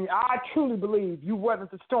life, and I truly believe you weathered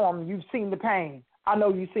the storm, you've seen the pain. I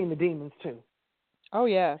know you've seen the demons too. Oh,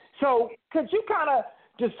 yes. So could you kind of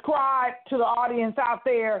describe to the audience out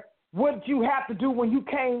there what you have to do when you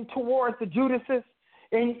came towards the Judases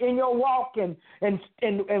in your walk and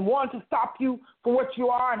wanted to stop you for what you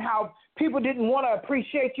are, and how people didn't want to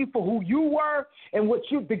appreciate you for who you were and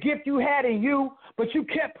the gift you had in you, but you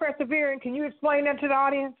kept persevering? Can you explain that to the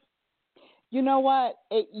audience? You know what?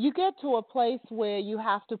 You get to a place where you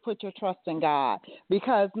have to put your trust in God,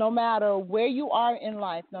 because no matter where you are in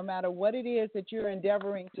life, no matter what it is that you're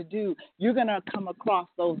endeavoring to do, you're going to come across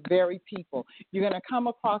those very people. You're going to come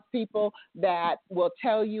across people that will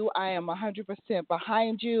tell you, I am 100%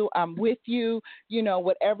 behind you. I'm with you. You know,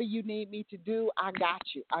 whatever you need me to do, I got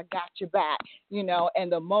you. I got your back. You know,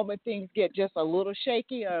 and the moment things get just a little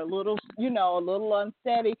shaky or a little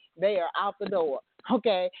unsteady, they are out the door.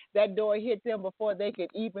 Okay, that door hit them before they could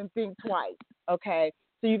even think twice. Okay,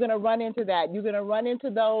 so you're going to run into that. You're going to run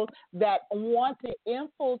into those that want to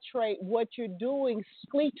infiltrate what you're doing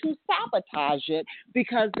simply to sabotage it,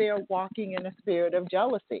 because they're walking in a spirit of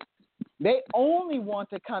jealousy. They only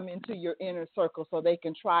want to come into your inner circle so they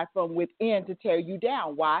can try from within to tear you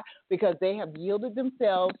down. Why? Because they have yielded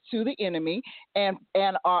themselves to the enemy and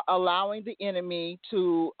are allowing the enemy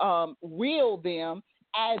to wield them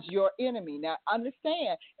as your enemy. Now,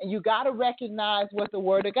 understand, and you got to recognize what the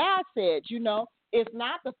Word of God said. You know, it's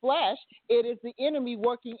not the flesh, it is the enemy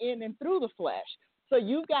working in and through the flesh. So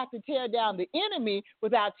you've got to tear down the enemy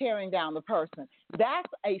without tearing down the person. That's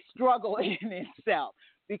a struggle in itself,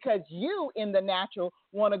 because you, in the natural,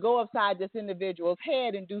 want to go upside this individual's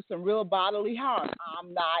head and do some real bodily harm.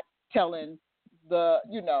 I'm not telling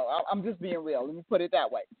I'm just being real. Let me put it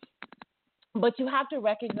that way. But you have to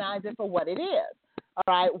recognize it for what it is.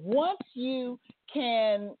 All right. Once you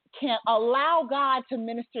can allow God to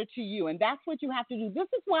minister to you, and that's what you have to do. This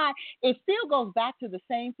is why it still goes back to the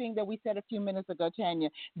same thing that we said a few minutes ago, Tanya,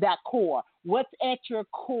 that core. What's at your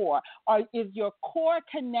core? Or is your core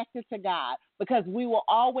connected to God? Because we will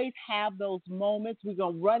always have those moments. We're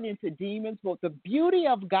going to run into demons. But the beauty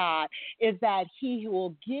of God is that He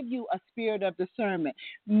will give you a spirit of discernment.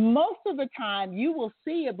 Most of the time, you will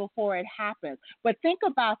see it before it happens. But think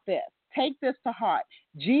about this. Take this to heart.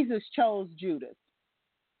 Jesus chose Judas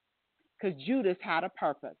because Judas had a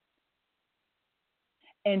purpose.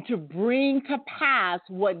 And to bring to pass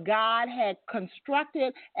what God had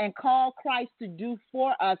constructed and called Christ to do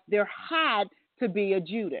for us, there had to be a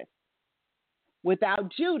Judas.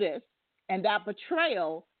 Without Judas and that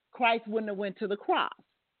betrayal, Christ wouldn't have went to the cross.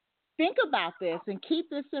 Think about this and keep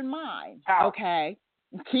this in mind, okay?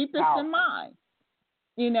 Keep this in mind.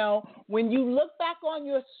 You know, when you look back on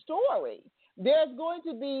your story, there's going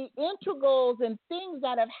to be integrals and things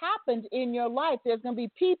that have happened in your life. There's going to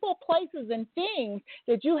be people, places, and things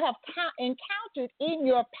that you have encountered in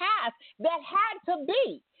your past that had to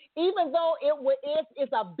be. Even though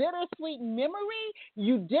it's a bittersweet memory,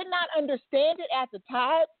 you did not understand it at the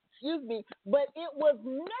time, but it was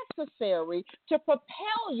necessary to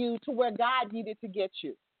propel you to where God needed to get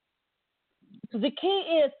you. So the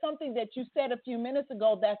key is something that you said a few minutes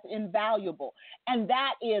ago that's invaluable, and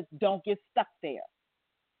that is don't get stuck there.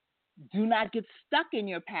 Do not get stuck in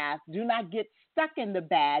your past. Do not get stuck in the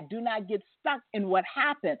bad. Do not get stuck in what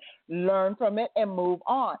happened. Learn from it and move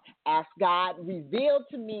on. Ask God, reveal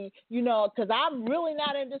to me, because I'm really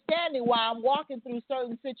not understanding why I'm walking through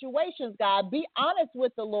certain situations, God. Be honest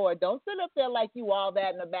with the Lord. Don't sit up there like you all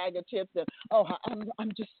that in a bag of chips and,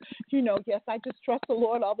 I'm just, yes, I just trust the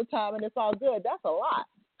Lord all the time and it's all good. That's a lie,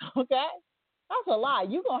 okay? That's a lie.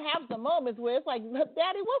 You're going to have some moments where it's like,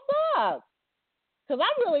 Daddy, what's up? Because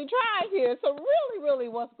I really tried here, so really, really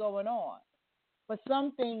what's going on? But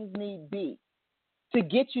some things need be to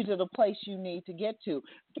get you to the place you need to get to.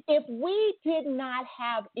 If we did not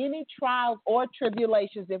have any trials or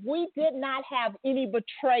tribulations, if we did not have any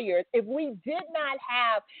betrayers, if we did not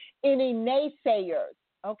have any naysayers,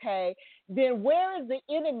 okay, then where is the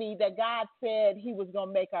enemy that God said He was going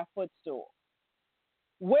to make our footstool?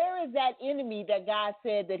 Where is that enemy that God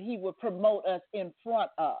said that He would promote us in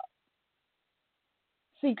front of?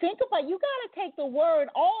 See, think about it. You got to take the word,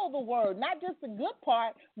 all the word, not just the good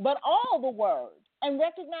part, but all the word, and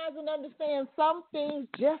recognize and understand some things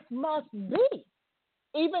just must be,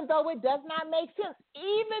 even though it does not make sense,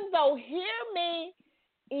 even though, hear me,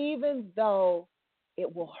 even though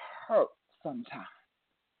it will hurt sometimes.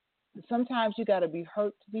 Sometimes you got to be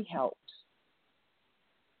hurt to be helped.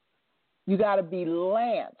 You got to be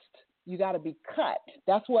lanced You got to be cut.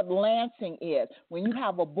 That's what lancing is. When you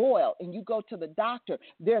have a boil and you go to the doctor,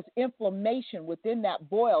 there's inflammation within that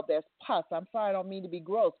boil. There's pus. I'm sorry, I don't mean to be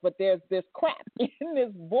gross, but there's this crap in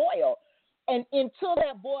this boil. And until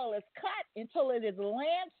that boil is cut, until it is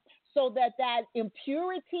lanced so that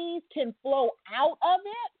impurities can flow out of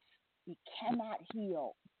it cannot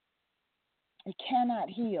heal. It cannot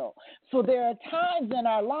heal. So there are times in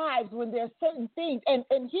our lives when there's certain things, and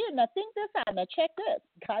here, now think this out, now check this.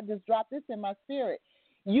 God just dropped this in my spirit.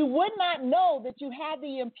 You would not know that you had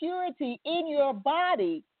the impurity in your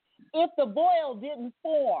body if the boil didn't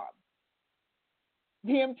form.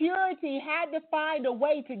 The impurity had to find a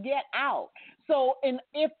way to get out. So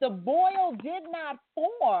if the boil did not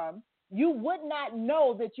form, you would not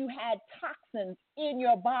know that you had toxins in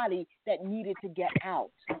your body that needed to get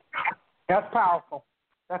out. That's powerful.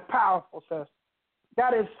 That's powerful, sis.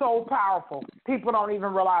 That is so powerful. People don't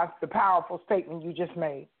even realize the powerful statement you just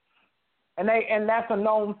made. And that's a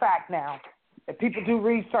known fact now. If people do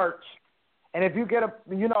research, and if you get a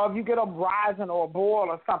rising or a boil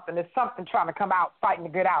or something, there's something trying to come out, fighting to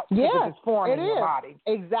get out. Yes, it's forming in your body.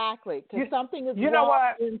 Exactly. Because something is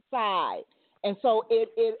wrong inside. And so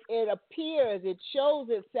it appears, it shows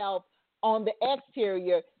itself on the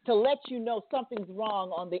exterior to let you know something's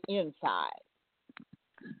wrong on the inside.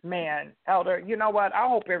 Man, Elder, you know what? I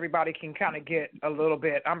hope everybody can kind of get a little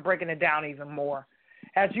bit. I'm breaking it down even more.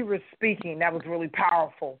 As you were speaking, that was really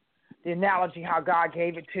powerful, the analogy, how God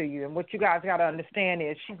gave it to you. And what you guys got to understand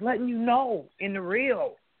is she's letting you know in the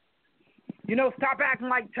real. You know, stop acting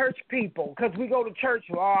like church people, because we go to church.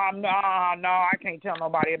 Oh, no, I can't tell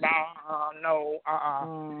nobody about.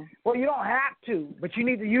 Well, you don't have to, but you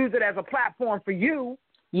need to use it as a platform for you.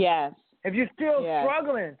 Yes. If you're still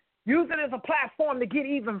struggling, use it as a platform to get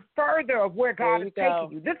even further of where God is taking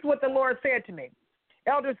you. This is what the Lord said to me.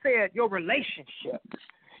 Elder said, your relationship.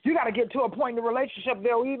 You got to get to a point in the relationship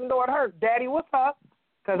there, even though it hurt. Daddy, what's up?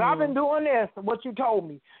 Because I've been doing this, what you told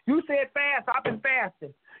me. You said fast, I've been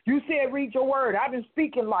fasting. You said read your word. I've been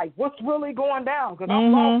speaking life. What's really going down? Because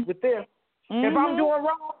I'm lost with this. If I'm doing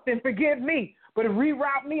wrong, then forgive me. But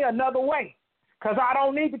reroute me another way. Because I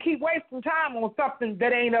don't need to keep wasting time on something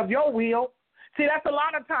that ain't of your will. See, that's a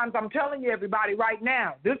lot of times I'm telling you, everybody, right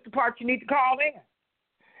now. This is the part you need to call in.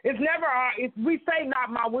 It's never, we say not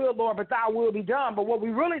my will, Lord, but thy will be done. But what we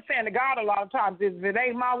really saying to God a lot of times is, if it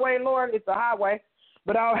ain't my way, Lord, it's the highway.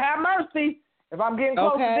 But I'll have mercy. If I'm getting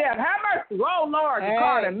close to death, have mercy. Oh, Lord, the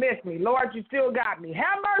car done missed me. Lord, you still got me.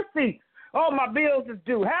 Have mercy. Oh, my bills is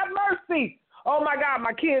due. Have mercy. Oh, my God,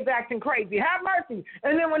 my kid's acting crazy. Have mercy.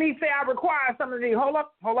 And then when he say I require something to do, hold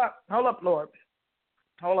up, Lord.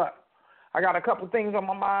 Hold up. I got a couple things on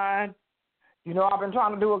my mind. You know, I've been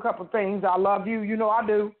trying to do a couple things. I love you. You know I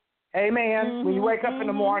do. Amen. When you wake up in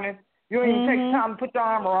the morning, you don't even take the time to put your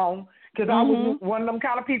armor on, because I was one of them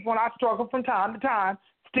kind of people, and I struggle from time to time.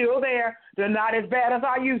 Still there. They're not as bad as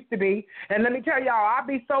I used to be. And let me tell y'all, I'll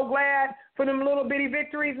be so glad for them little bitty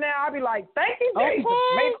victories now. I'll be like, thank you, Jesus.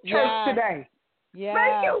 Make church today.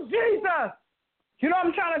 Thank you, Jesus. You know what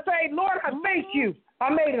I'm trying to say? Lord, I thank you. I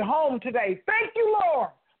made it home today. Thank you, Lord.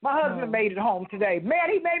 My husband made it home today. Man,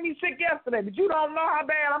 he made me sick yesterday, but you don't know how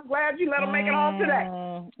bad. I'm glad you let him make it home today.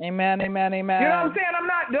 Amen, amen, amen. You know what I'm saying? I'm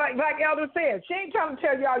not, like Elder said, she ain't trying to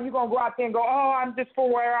tell y'all you're going to go out there and go, oh, I'm just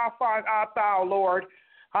for where I thou, Lord.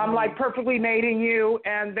 I'm like perfectly made in you,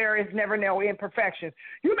 and there is never no imperfections.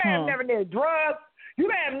 You may have never did drugs. You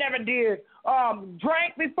may have never did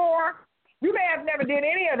drank before. You may have never did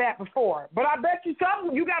any of that before. But I bet you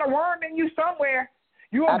something. You got a worm in you somewhere.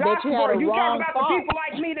 You a gospel boy. You talk about the people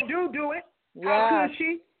like me that do it. How could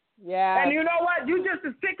she? Yeah. And you know what? You just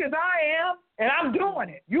as sick as I am, and I'm doing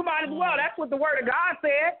it. You might as well. That's what the word of God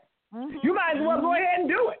said. You might as well go ahead and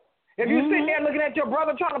do it. If you're sitting there looking at your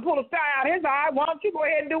brother trying to pull a star out his eye, why don't you go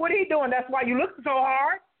ahead and do what he's doing? That's why you look so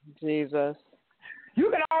hard. Jesus. You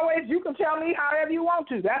can tell me however you want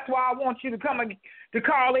to. That's why I want you to come to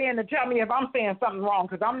call in and tell me if I'm saying something wrong,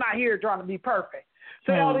 because I'm not here trying to be perfect.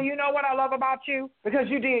 So, Elder, you know what I love about you? Because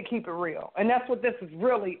you did keep it real. And that's what this is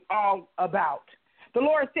really all about. The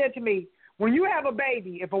Lord said to me, when you have a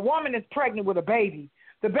baby, if a woman is pregnant with a baby,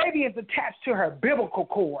 the baby is attached to her biblical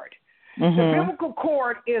cord. The biblical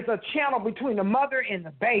cord is a channel between the mother and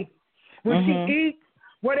the baby. When she eats,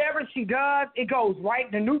 whatever she does, it goes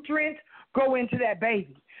right. The nutrients go into that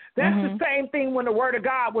baby. That's the same thing when the word of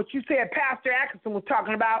God, what you said, Pastor Atkinson was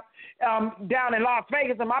talking about down in Las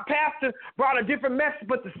Vegas, and my pastor brought a different message,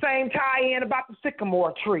 but the same tie-in about the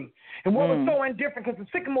sycamore tree. And what was so indifferent, because the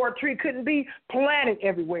sycamore tree couldn't be planted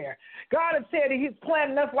everywhere. God had said that he's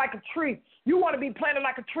planting us like a tree. You want to be planted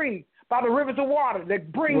like a tree. by the rivers of water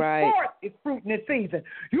that brings forth its fruit in its season.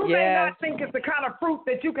 You may not think it's the kind of fruit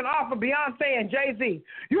that you can offer Beyonce and Jay-Z.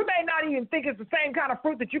 You may not even think it's the same kind of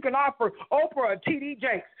fruit that you can offer Oprah or T.D.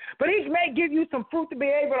 Jakes. But he may give you some fruit to be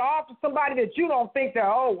able to offer somebody that you don't think that,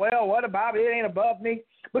 oh, well, what about it? It ain't above me.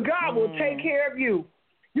 But God will take care of you.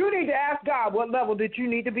 You need to ask God what level that you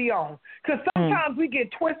need to be on. Because sometimes we get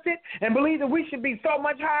twisted and believe that we should be so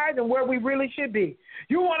much higher than where we really should be.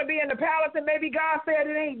 You want to be in the palace, and maybe God said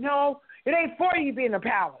it ain't for you to be in the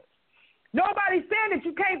palace. Nobody said that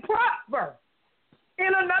you can't prosper in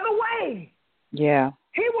another way. Yeah.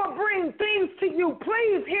 He will bring things to you.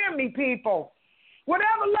 Please hear me, people.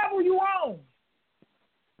 Whatever level you on.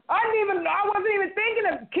 I wasn't even thinking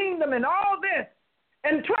of kingdom and all this.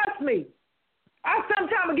 And trust me, I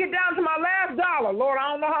sometimes get down to my last dollar. Lord, I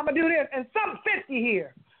don't know how I'm going to do this. And some 50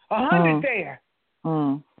 here, 100 there.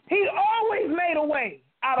 He always made a way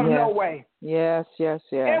out of no way. Yes.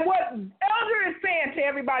 And what Elder is saying to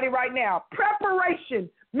everybody right now, preparation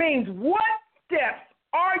means what steps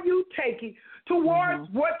are you taking towards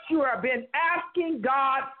what you have been asking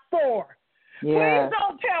God for? Yes. Please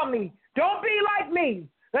don't tell me. Don't be like me.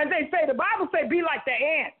 As they say, the Bible say be like the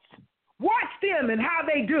ants. Watch them and how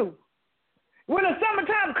they do. When the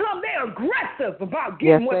summertime comes, they're aggressive about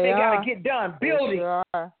getting what they got to get done, building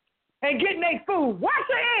and getting their food. Watch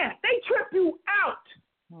the ants. They trip you out.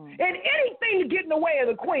 And anything to get in the way of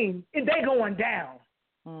the queen, they going down.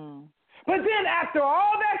 But then after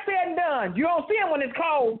all that's said and done, you don't see them when it's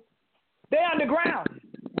cold. They underground.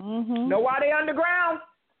 Know why they underground?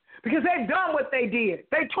 Because they've done what they did.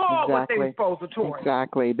 They tore what they were supposed to tore.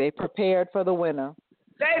 Exactly. They prepared for the winter.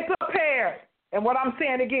 They prepared. And what I'm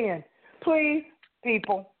saying again, please,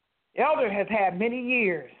 people, Elder has had many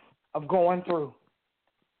years of going through.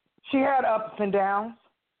 She had ups and downs.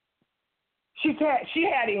 She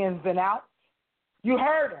had ins and outs. You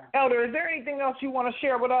heard her. Elder, is there anything else you want to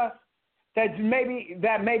share with us that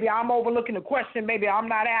maybe I'm overlooking the question, maybe I'm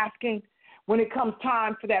not asking when it comes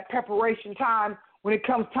time for that preparation time, when it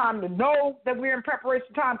comes time to know that we're in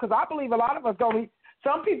preparation time? Because I believe a lot of us don't.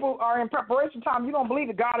 Some people are in preparation time. You don't believe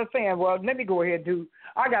that God is saying, well, let me go ahead and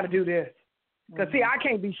I got to do this. Because, see, I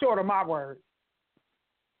can't be short of my word.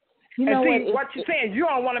 What you're saying, you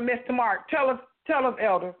don't want to miss the mark. Tell us,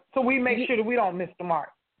 Elder, so we make sure that we don't miss the mark.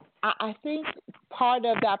 I think part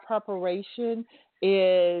of that preparation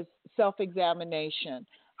is self-examination.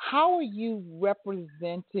 How are you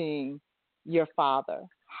representing your father?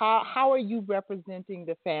 How are you representing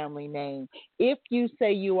the family name? If you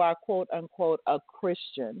say you are, quote, unquote, a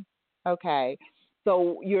Christian, okay,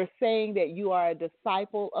 so you're saying that you are a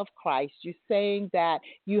disciple of Christ. You're saying that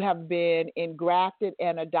you have been engrafted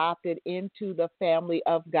and adopted into the family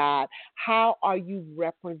of God. How are you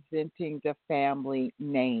representing the family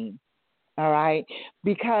name? All right?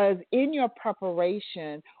 Because in your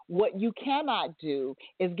preparation, what you cannot do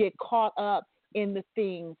is get caught up in the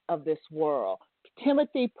things of this world.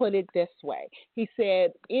 Timothy put it this way. He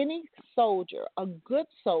said, any soldier, a good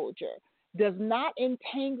soldier, does not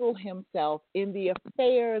entangle himself in the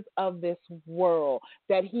affairs of this world,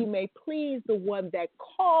 that he may please the one that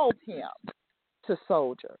called him to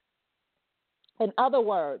soldier. In other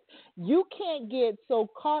words, you can't get so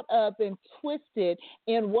caught up and twisted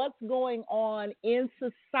in what's going on in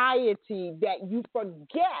society that you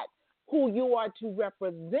forget who you are to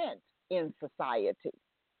represent in society.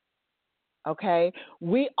 Okay?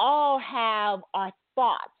 We all have our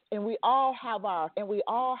thoughts, and we all have our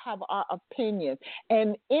opinions.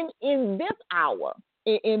 And in this hour,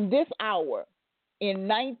 in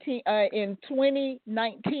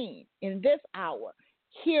 2019, in this hour,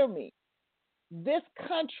 hear me. This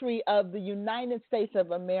country of the United States of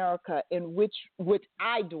America, in which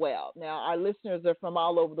I dwell. Now, our listeners are from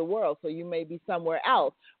all over the world, so you may be somewhere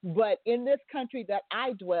else. But in this country that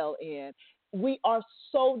I dwell in, we are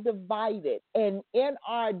so divided. And in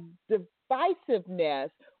our divisiveness,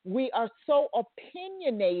 we are so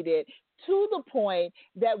opinionated to the point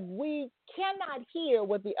that we cannot hear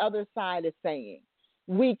what the other side is saying.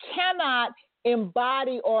 We cannot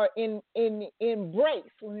embody or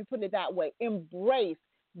embrace, let me put it that way, embrace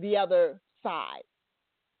the other side.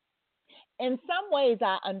 In some ways,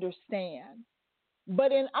 I understand.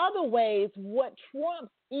 But in other ways, what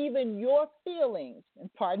trumps even your feelings,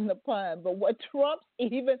 and pardon the pun, but what trumps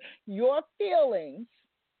even your feelings,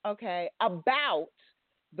 okay, about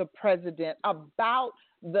the president, about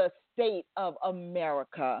the state of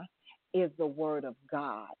America, is the word of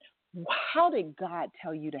God. How did God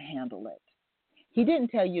tell you to handle it? He didn't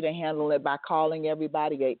tell you to handle it by calling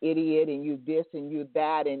everybody an idiot and you this and you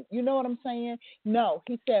that, and you know what I'm saying? No,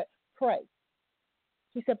 he said, pray.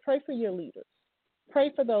 He said, pray for your leaders.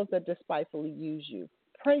 Pray for those that despitefully use you.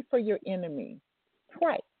 Pray for your enemy.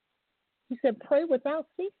 Pray. He said, pray without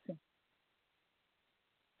ceasing.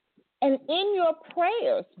 And in your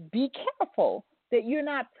prayers, be careful that you're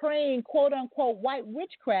not praying, quote unquote, white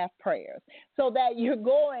witchcraft prayers, so that you're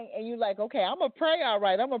going and you're like, okay, I'm going to pray all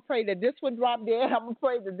right. I'm going to pray that this one drop dead. I'm going to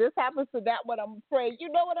pray that this happens to that one. I'm going to pray.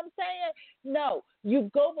 You know what I'm saying? No, you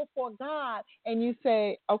go before God and you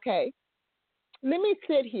say, okay, let me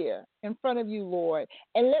sit here in front of you, Lord,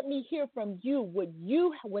 and let me hear from you what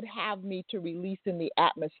you would have me to release in the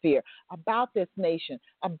atmosphere about this nation,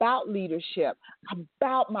 about leadership,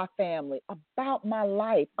 about my family, about my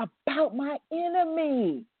life, about my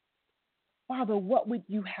enemy. Father, what would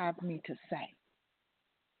you have me to say?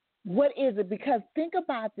 What is it? Because think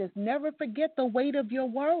about this. Never forget the weight of your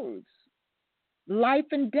words. Life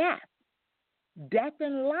and death, death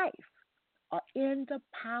and life are in the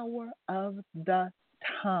power of the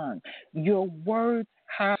tongue. Your words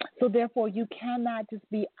have, so therefore you cannot just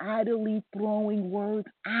be idly throwing words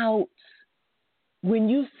out. When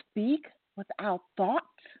you speak without thought,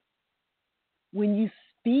 when you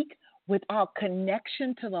speak without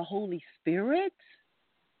connection to the Holy Spirit,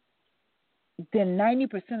 then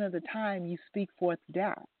 90% of the time you speak forth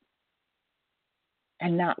death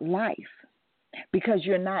and not life, because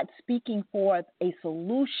you're not speaking forth a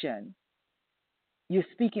solution. You're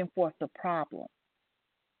speaking forth the problem.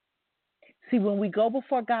 See, when we go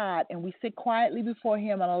before God and we sit quietly before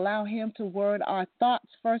Him and allow Him to word our thoughts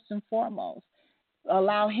first and foremost,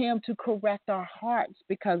 allow Him to correct our hearts,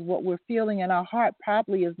 because what we're feeling in our heart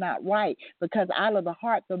probably is not right, because out of the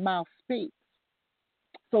heart the mouth speaks.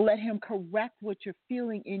 So let Him correct what you're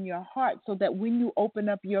feeling in your heart, so that when you open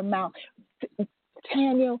up your mouth,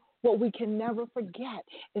 Tanya, what we can never forget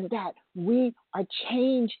is that we are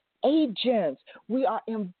change agents. We are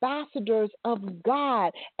ambassadors of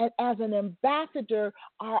God. And as an ambassador,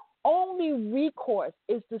 our only recourse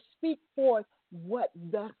is to speak forth what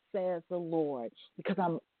thus says the Lord, because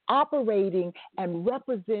I'm operating and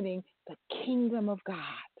representing the kingdom of God.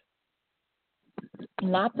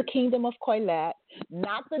 Not the kingdom of Koilat,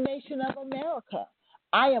 not the nation of America.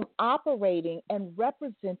 I am operating and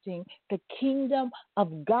representing the kingdom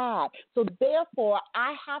of God. So therefore,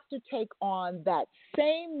 I have to take on that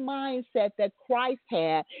same mindset that Christ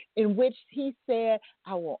had, in which He said,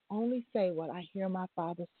 I will only say what I hear my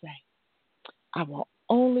Father say. I will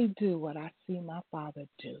only do what I see my Father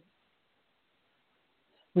do.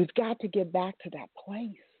 We've got to get back to that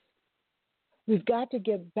place. We've got to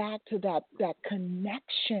get back to that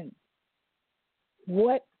connection.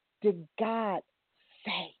 What did God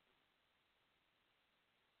say?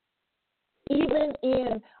 Even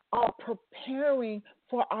in our preparing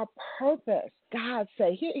for our purpose, God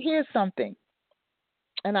say, here's something.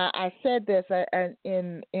 And I said this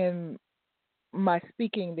in my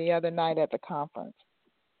speaking the other night at the conference.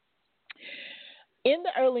 In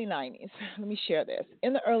the early 90s, let me share this.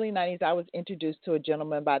 In the early 90s, I was introduced to a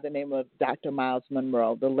gentleman by the name of Dr. Miles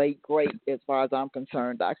Monroe, the late, great, as far as I'm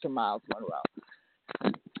concerned, Dr. Miles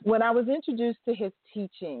Monroe. When I was introduced to his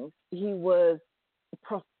teachings, he was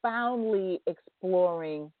profoundly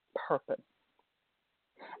exploring purpose.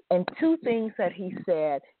 And two things that he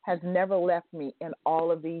said has never left me in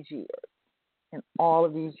all of these years,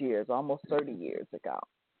 almost 30 years ago.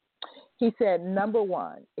 He said, number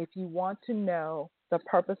one, if you want to know the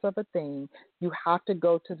purpose of a thing, you have to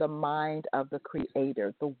go to the mind of the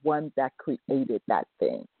creator, the one that created that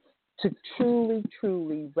thing, to truly,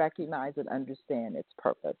 truly recognize and understand its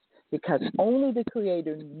purpose, because only the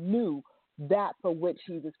creator knew that for which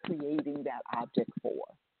he was creating that object for.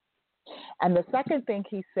 And the second thing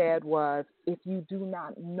he said was, if you do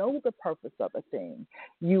not know the purpose of a thing,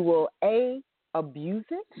 you will A, abuse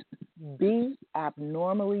it, B,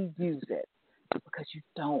 abnormally use it, because you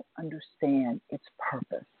don't understand its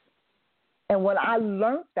purpose. And when I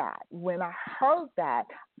learned that, when I heard that,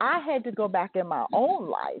 I had to go back in my own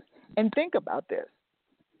life and think about this.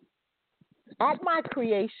 At my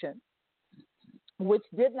creation, which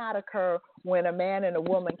did not occur when a man and a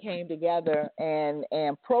woman came together and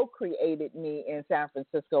procreated me in San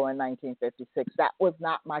Francisco in 1956. That was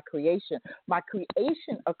not my creation. My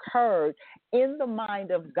creation occurred in the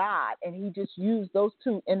mind of God, and He just used those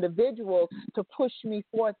two individuals to push me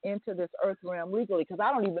forth into this earth realm legally, because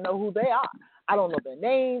I don't even know who they are. I don't know their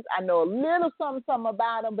names. I know a little something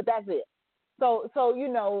about them, but that's it. So you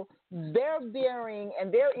know, their bearing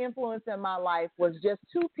and their influence in my life was just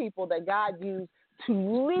two people that God used to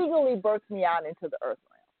legally birth me out into the earth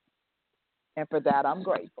realm. And for that, I'm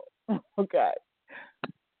grateful. Okay.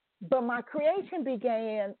 But my creation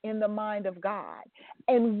began in the mind of God.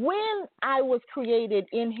 And when I was created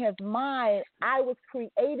in his mind, I was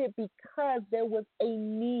created because there was a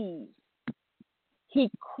need.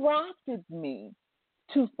 He crafted me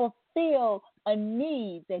to fulfill a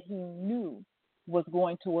need that he knew was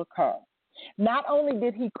going to occur. Not only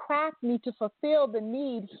did he craft me to fulfill the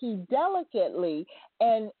need, he delicately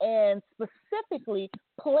and specifically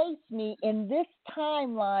placed me in this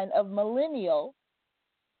timeline of millennial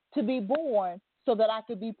to be born so that I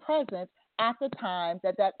could be present at the time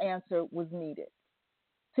that that answer was needed.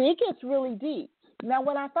 See, it gets really deep. Now,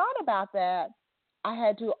 when I thought about that, I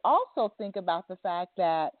had to also think about the fact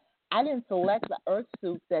that I didn't select the earth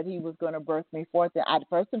suit that he was going to birth me forth.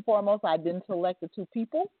 First and foremost, I didn't select the two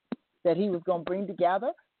people that he was going to bring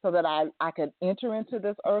together so that I could enter into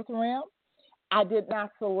this earth realm. I did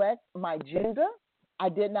not select my gender. I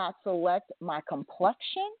did not select my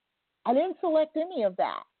complexion. I didn't select any of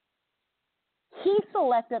that. He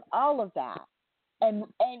selected all of that. And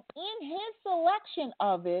in his selection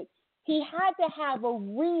of it, he had to have a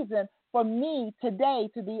reason for me today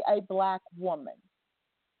to be a black woman.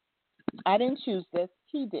 I didn't choose this.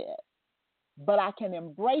 He did. But I can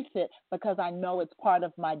embrace it because I know it's part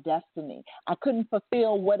of my destiny. I couldn't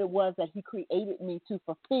fulfill what it was that he created me to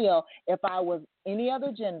fulfill if I was any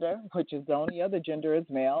other gender, which is the only other gender is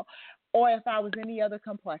male, or if I was any other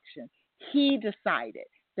complexion. He decided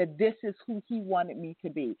that this is who he wanted me to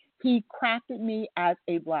be. He crafted me as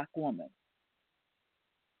a black woman.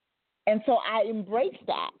 And so I embrace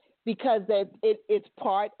that because it's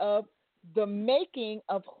part of the making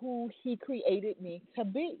of who he created me to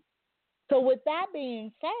be. So with that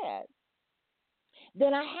being said,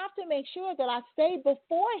 then I have to make sure that I stay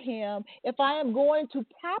before him if I am going to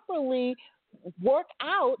properly work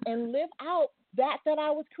out and live out that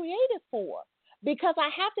I was created for. Because I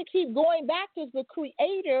have to keep going back to the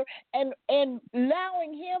Creator and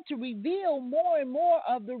allowing him to reveal more and more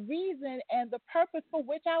of the reason and the purpose for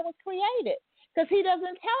which I was created. Because he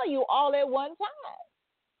doesn't tell you all at one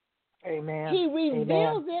time. Amen. He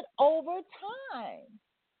reveals Amen. it over time.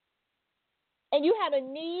 And you had a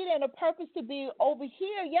need and a purpose to be over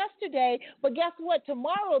here yesterday, but guess what?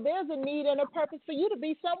 Tomorrow there's a need and a purpose for you to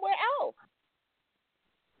be somewhere else.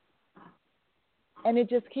 And it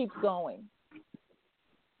just keeps going.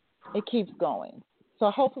 It keeps going. So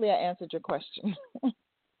hopefully I answered your question.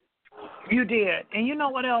 You did. And you know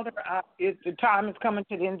what, Elder? The time is coming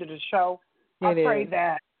to the end of the show. I pray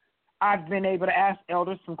that I've been able to ask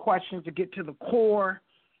Elder some questions to get to the core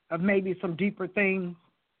of maybe some deeper things.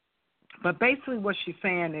 But basically what she's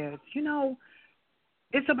saying is,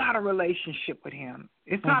 it's about a relationship with him.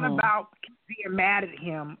 It's not about being mad at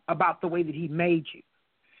him about the way that he made you.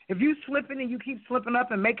 If you're slipping and you keep slipping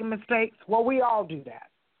up and making mistakes, well, we all do that.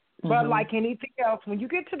 But like anything else, when you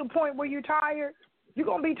get to the point where you're tired, you're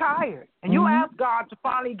going to be tired. And you'll ask God to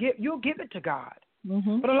finally you'll give it to God.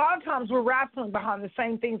 But a lot of times we're wrestling behind the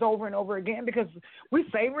same things over and over again because we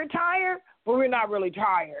say we're tired, but we're not really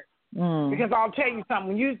tired. Because I'll tell you something,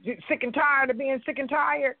 when you're sick and tired of being sick and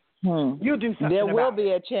tired, you'll do something There will about be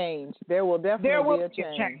it. a change. There will definitely be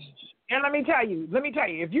a change. And let me tell you,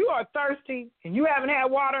 if you are thirsty and you haven't had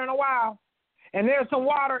water in a while, and there's some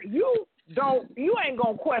water, you ain't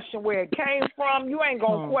gonna question where it came from. You ain't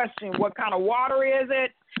gonna question what kind of water is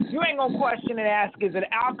it. You ain't gonna question and ask, is it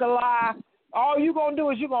alkali? All you gonna do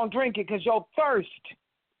is you gonna drink it because your thirst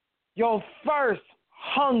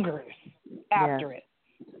hungers after it.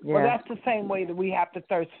 Well, that's the same way that we have to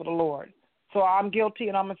thirst for the Lord. So I'm guilty,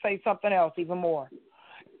 and I'm going to say something else even more.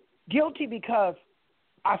 Guilty because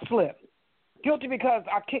I slipped. Guilty because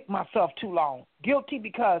I kicked myself too long. Guilty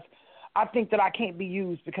because I think that I can't be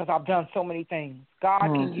used because I've done so many things. God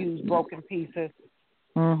can use broken pieces.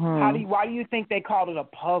 Why do you think they called it a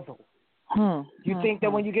puzzle? You think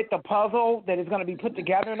that when you get the puzzle that it's going to be put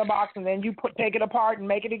together in a box and then you take it apart and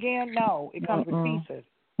make it again? No, it comes with pieces.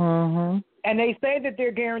 And they say that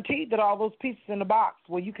they're guaranteed that all those pieces in the box,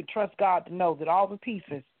 well, you can trust God to know that all the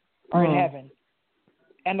pieces are in heaven.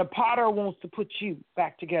 And the potter wants to put you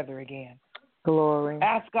back together again. Glory.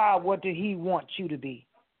 Ask God, what did he want you to be?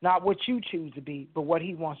 Not what you choose to be, but what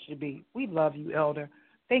he wants you to be. We love you, Elder.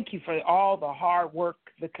 Thank you for all the hard work,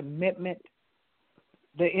 the commitment,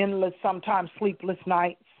 the endless, sometimes sleepless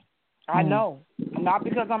nights. I know. Not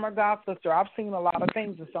because I'm her god sister. I've seen a lot of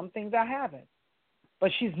things, and some things I haven't.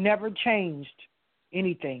 But she's never changed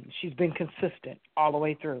anything. She's been consistent all the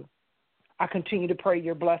way through. I continue to pray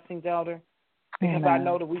your blessings, Elder, because I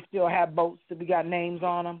know that we still have boats that we got names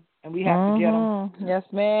on them, and we have to get them. Yes,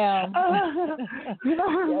 ma'am.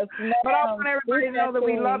 Yes, ma'am. But I want everybody to know that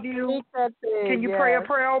we love you. Can you pray a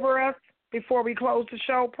prayer over us? before we close the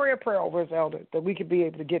show? Prayer over us, Elder, that we could be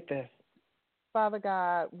able to get this. Father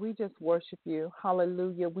God, we just worship you.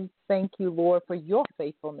 Hallelujah. We thank you, Lord, for your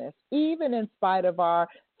faithfulness, even in spite of our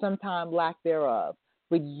sometime lack thereof.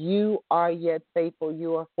 But you are yet faithful.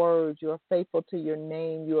 You are word. You are faithful to your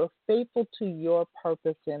name. You are faithful to your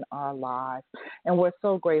purpose in our lives. And we're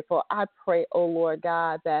so grateful. I pray, oh Lord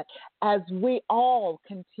God, that as we all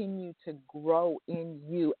continue to grow in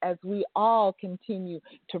you, as we all continue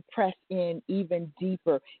to press in even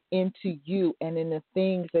deeper into you and in the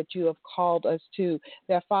things that you have called us to,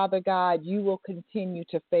 that Father God, you will continue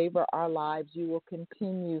to favor our lives. You will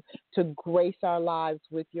continue to grace our lives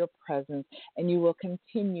with your presence, and you will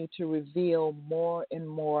continue to reveal more and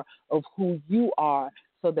more of who you are,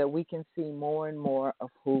 so that we can see more and more of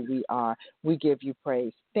who we are. We give you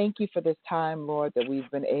praise. Thank you for this time, Lord, that we've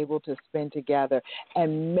been able to spend together.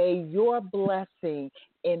 And may your blessing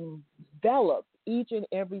envelop each and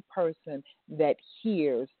every person that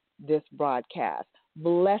hears this broadcast.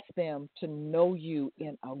 Bless them to know you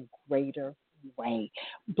in a greater way.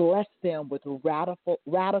 Bless them with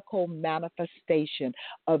radical manifestation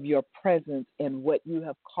of your presence and what you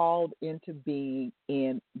have called into being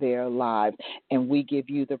in their lives. And we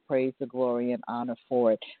give you the praise, the glory, and honor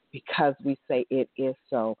for it, because we say it is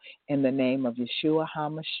so. In the name of Yeshua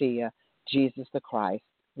HaMashiach, Jesus the Christ,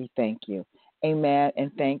 we thank you. Amen,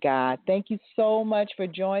 and thank God. Thank you so much for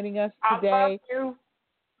joining us today. I love you.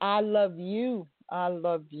 I love you. I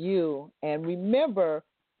love you. And remember,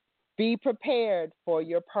 be prepared for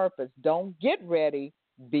your purpose. Don't get ready,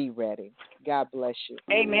 be ready. God bless you.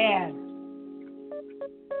 Amen.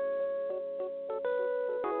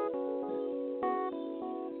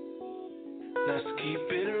 Let's keep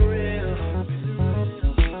it real.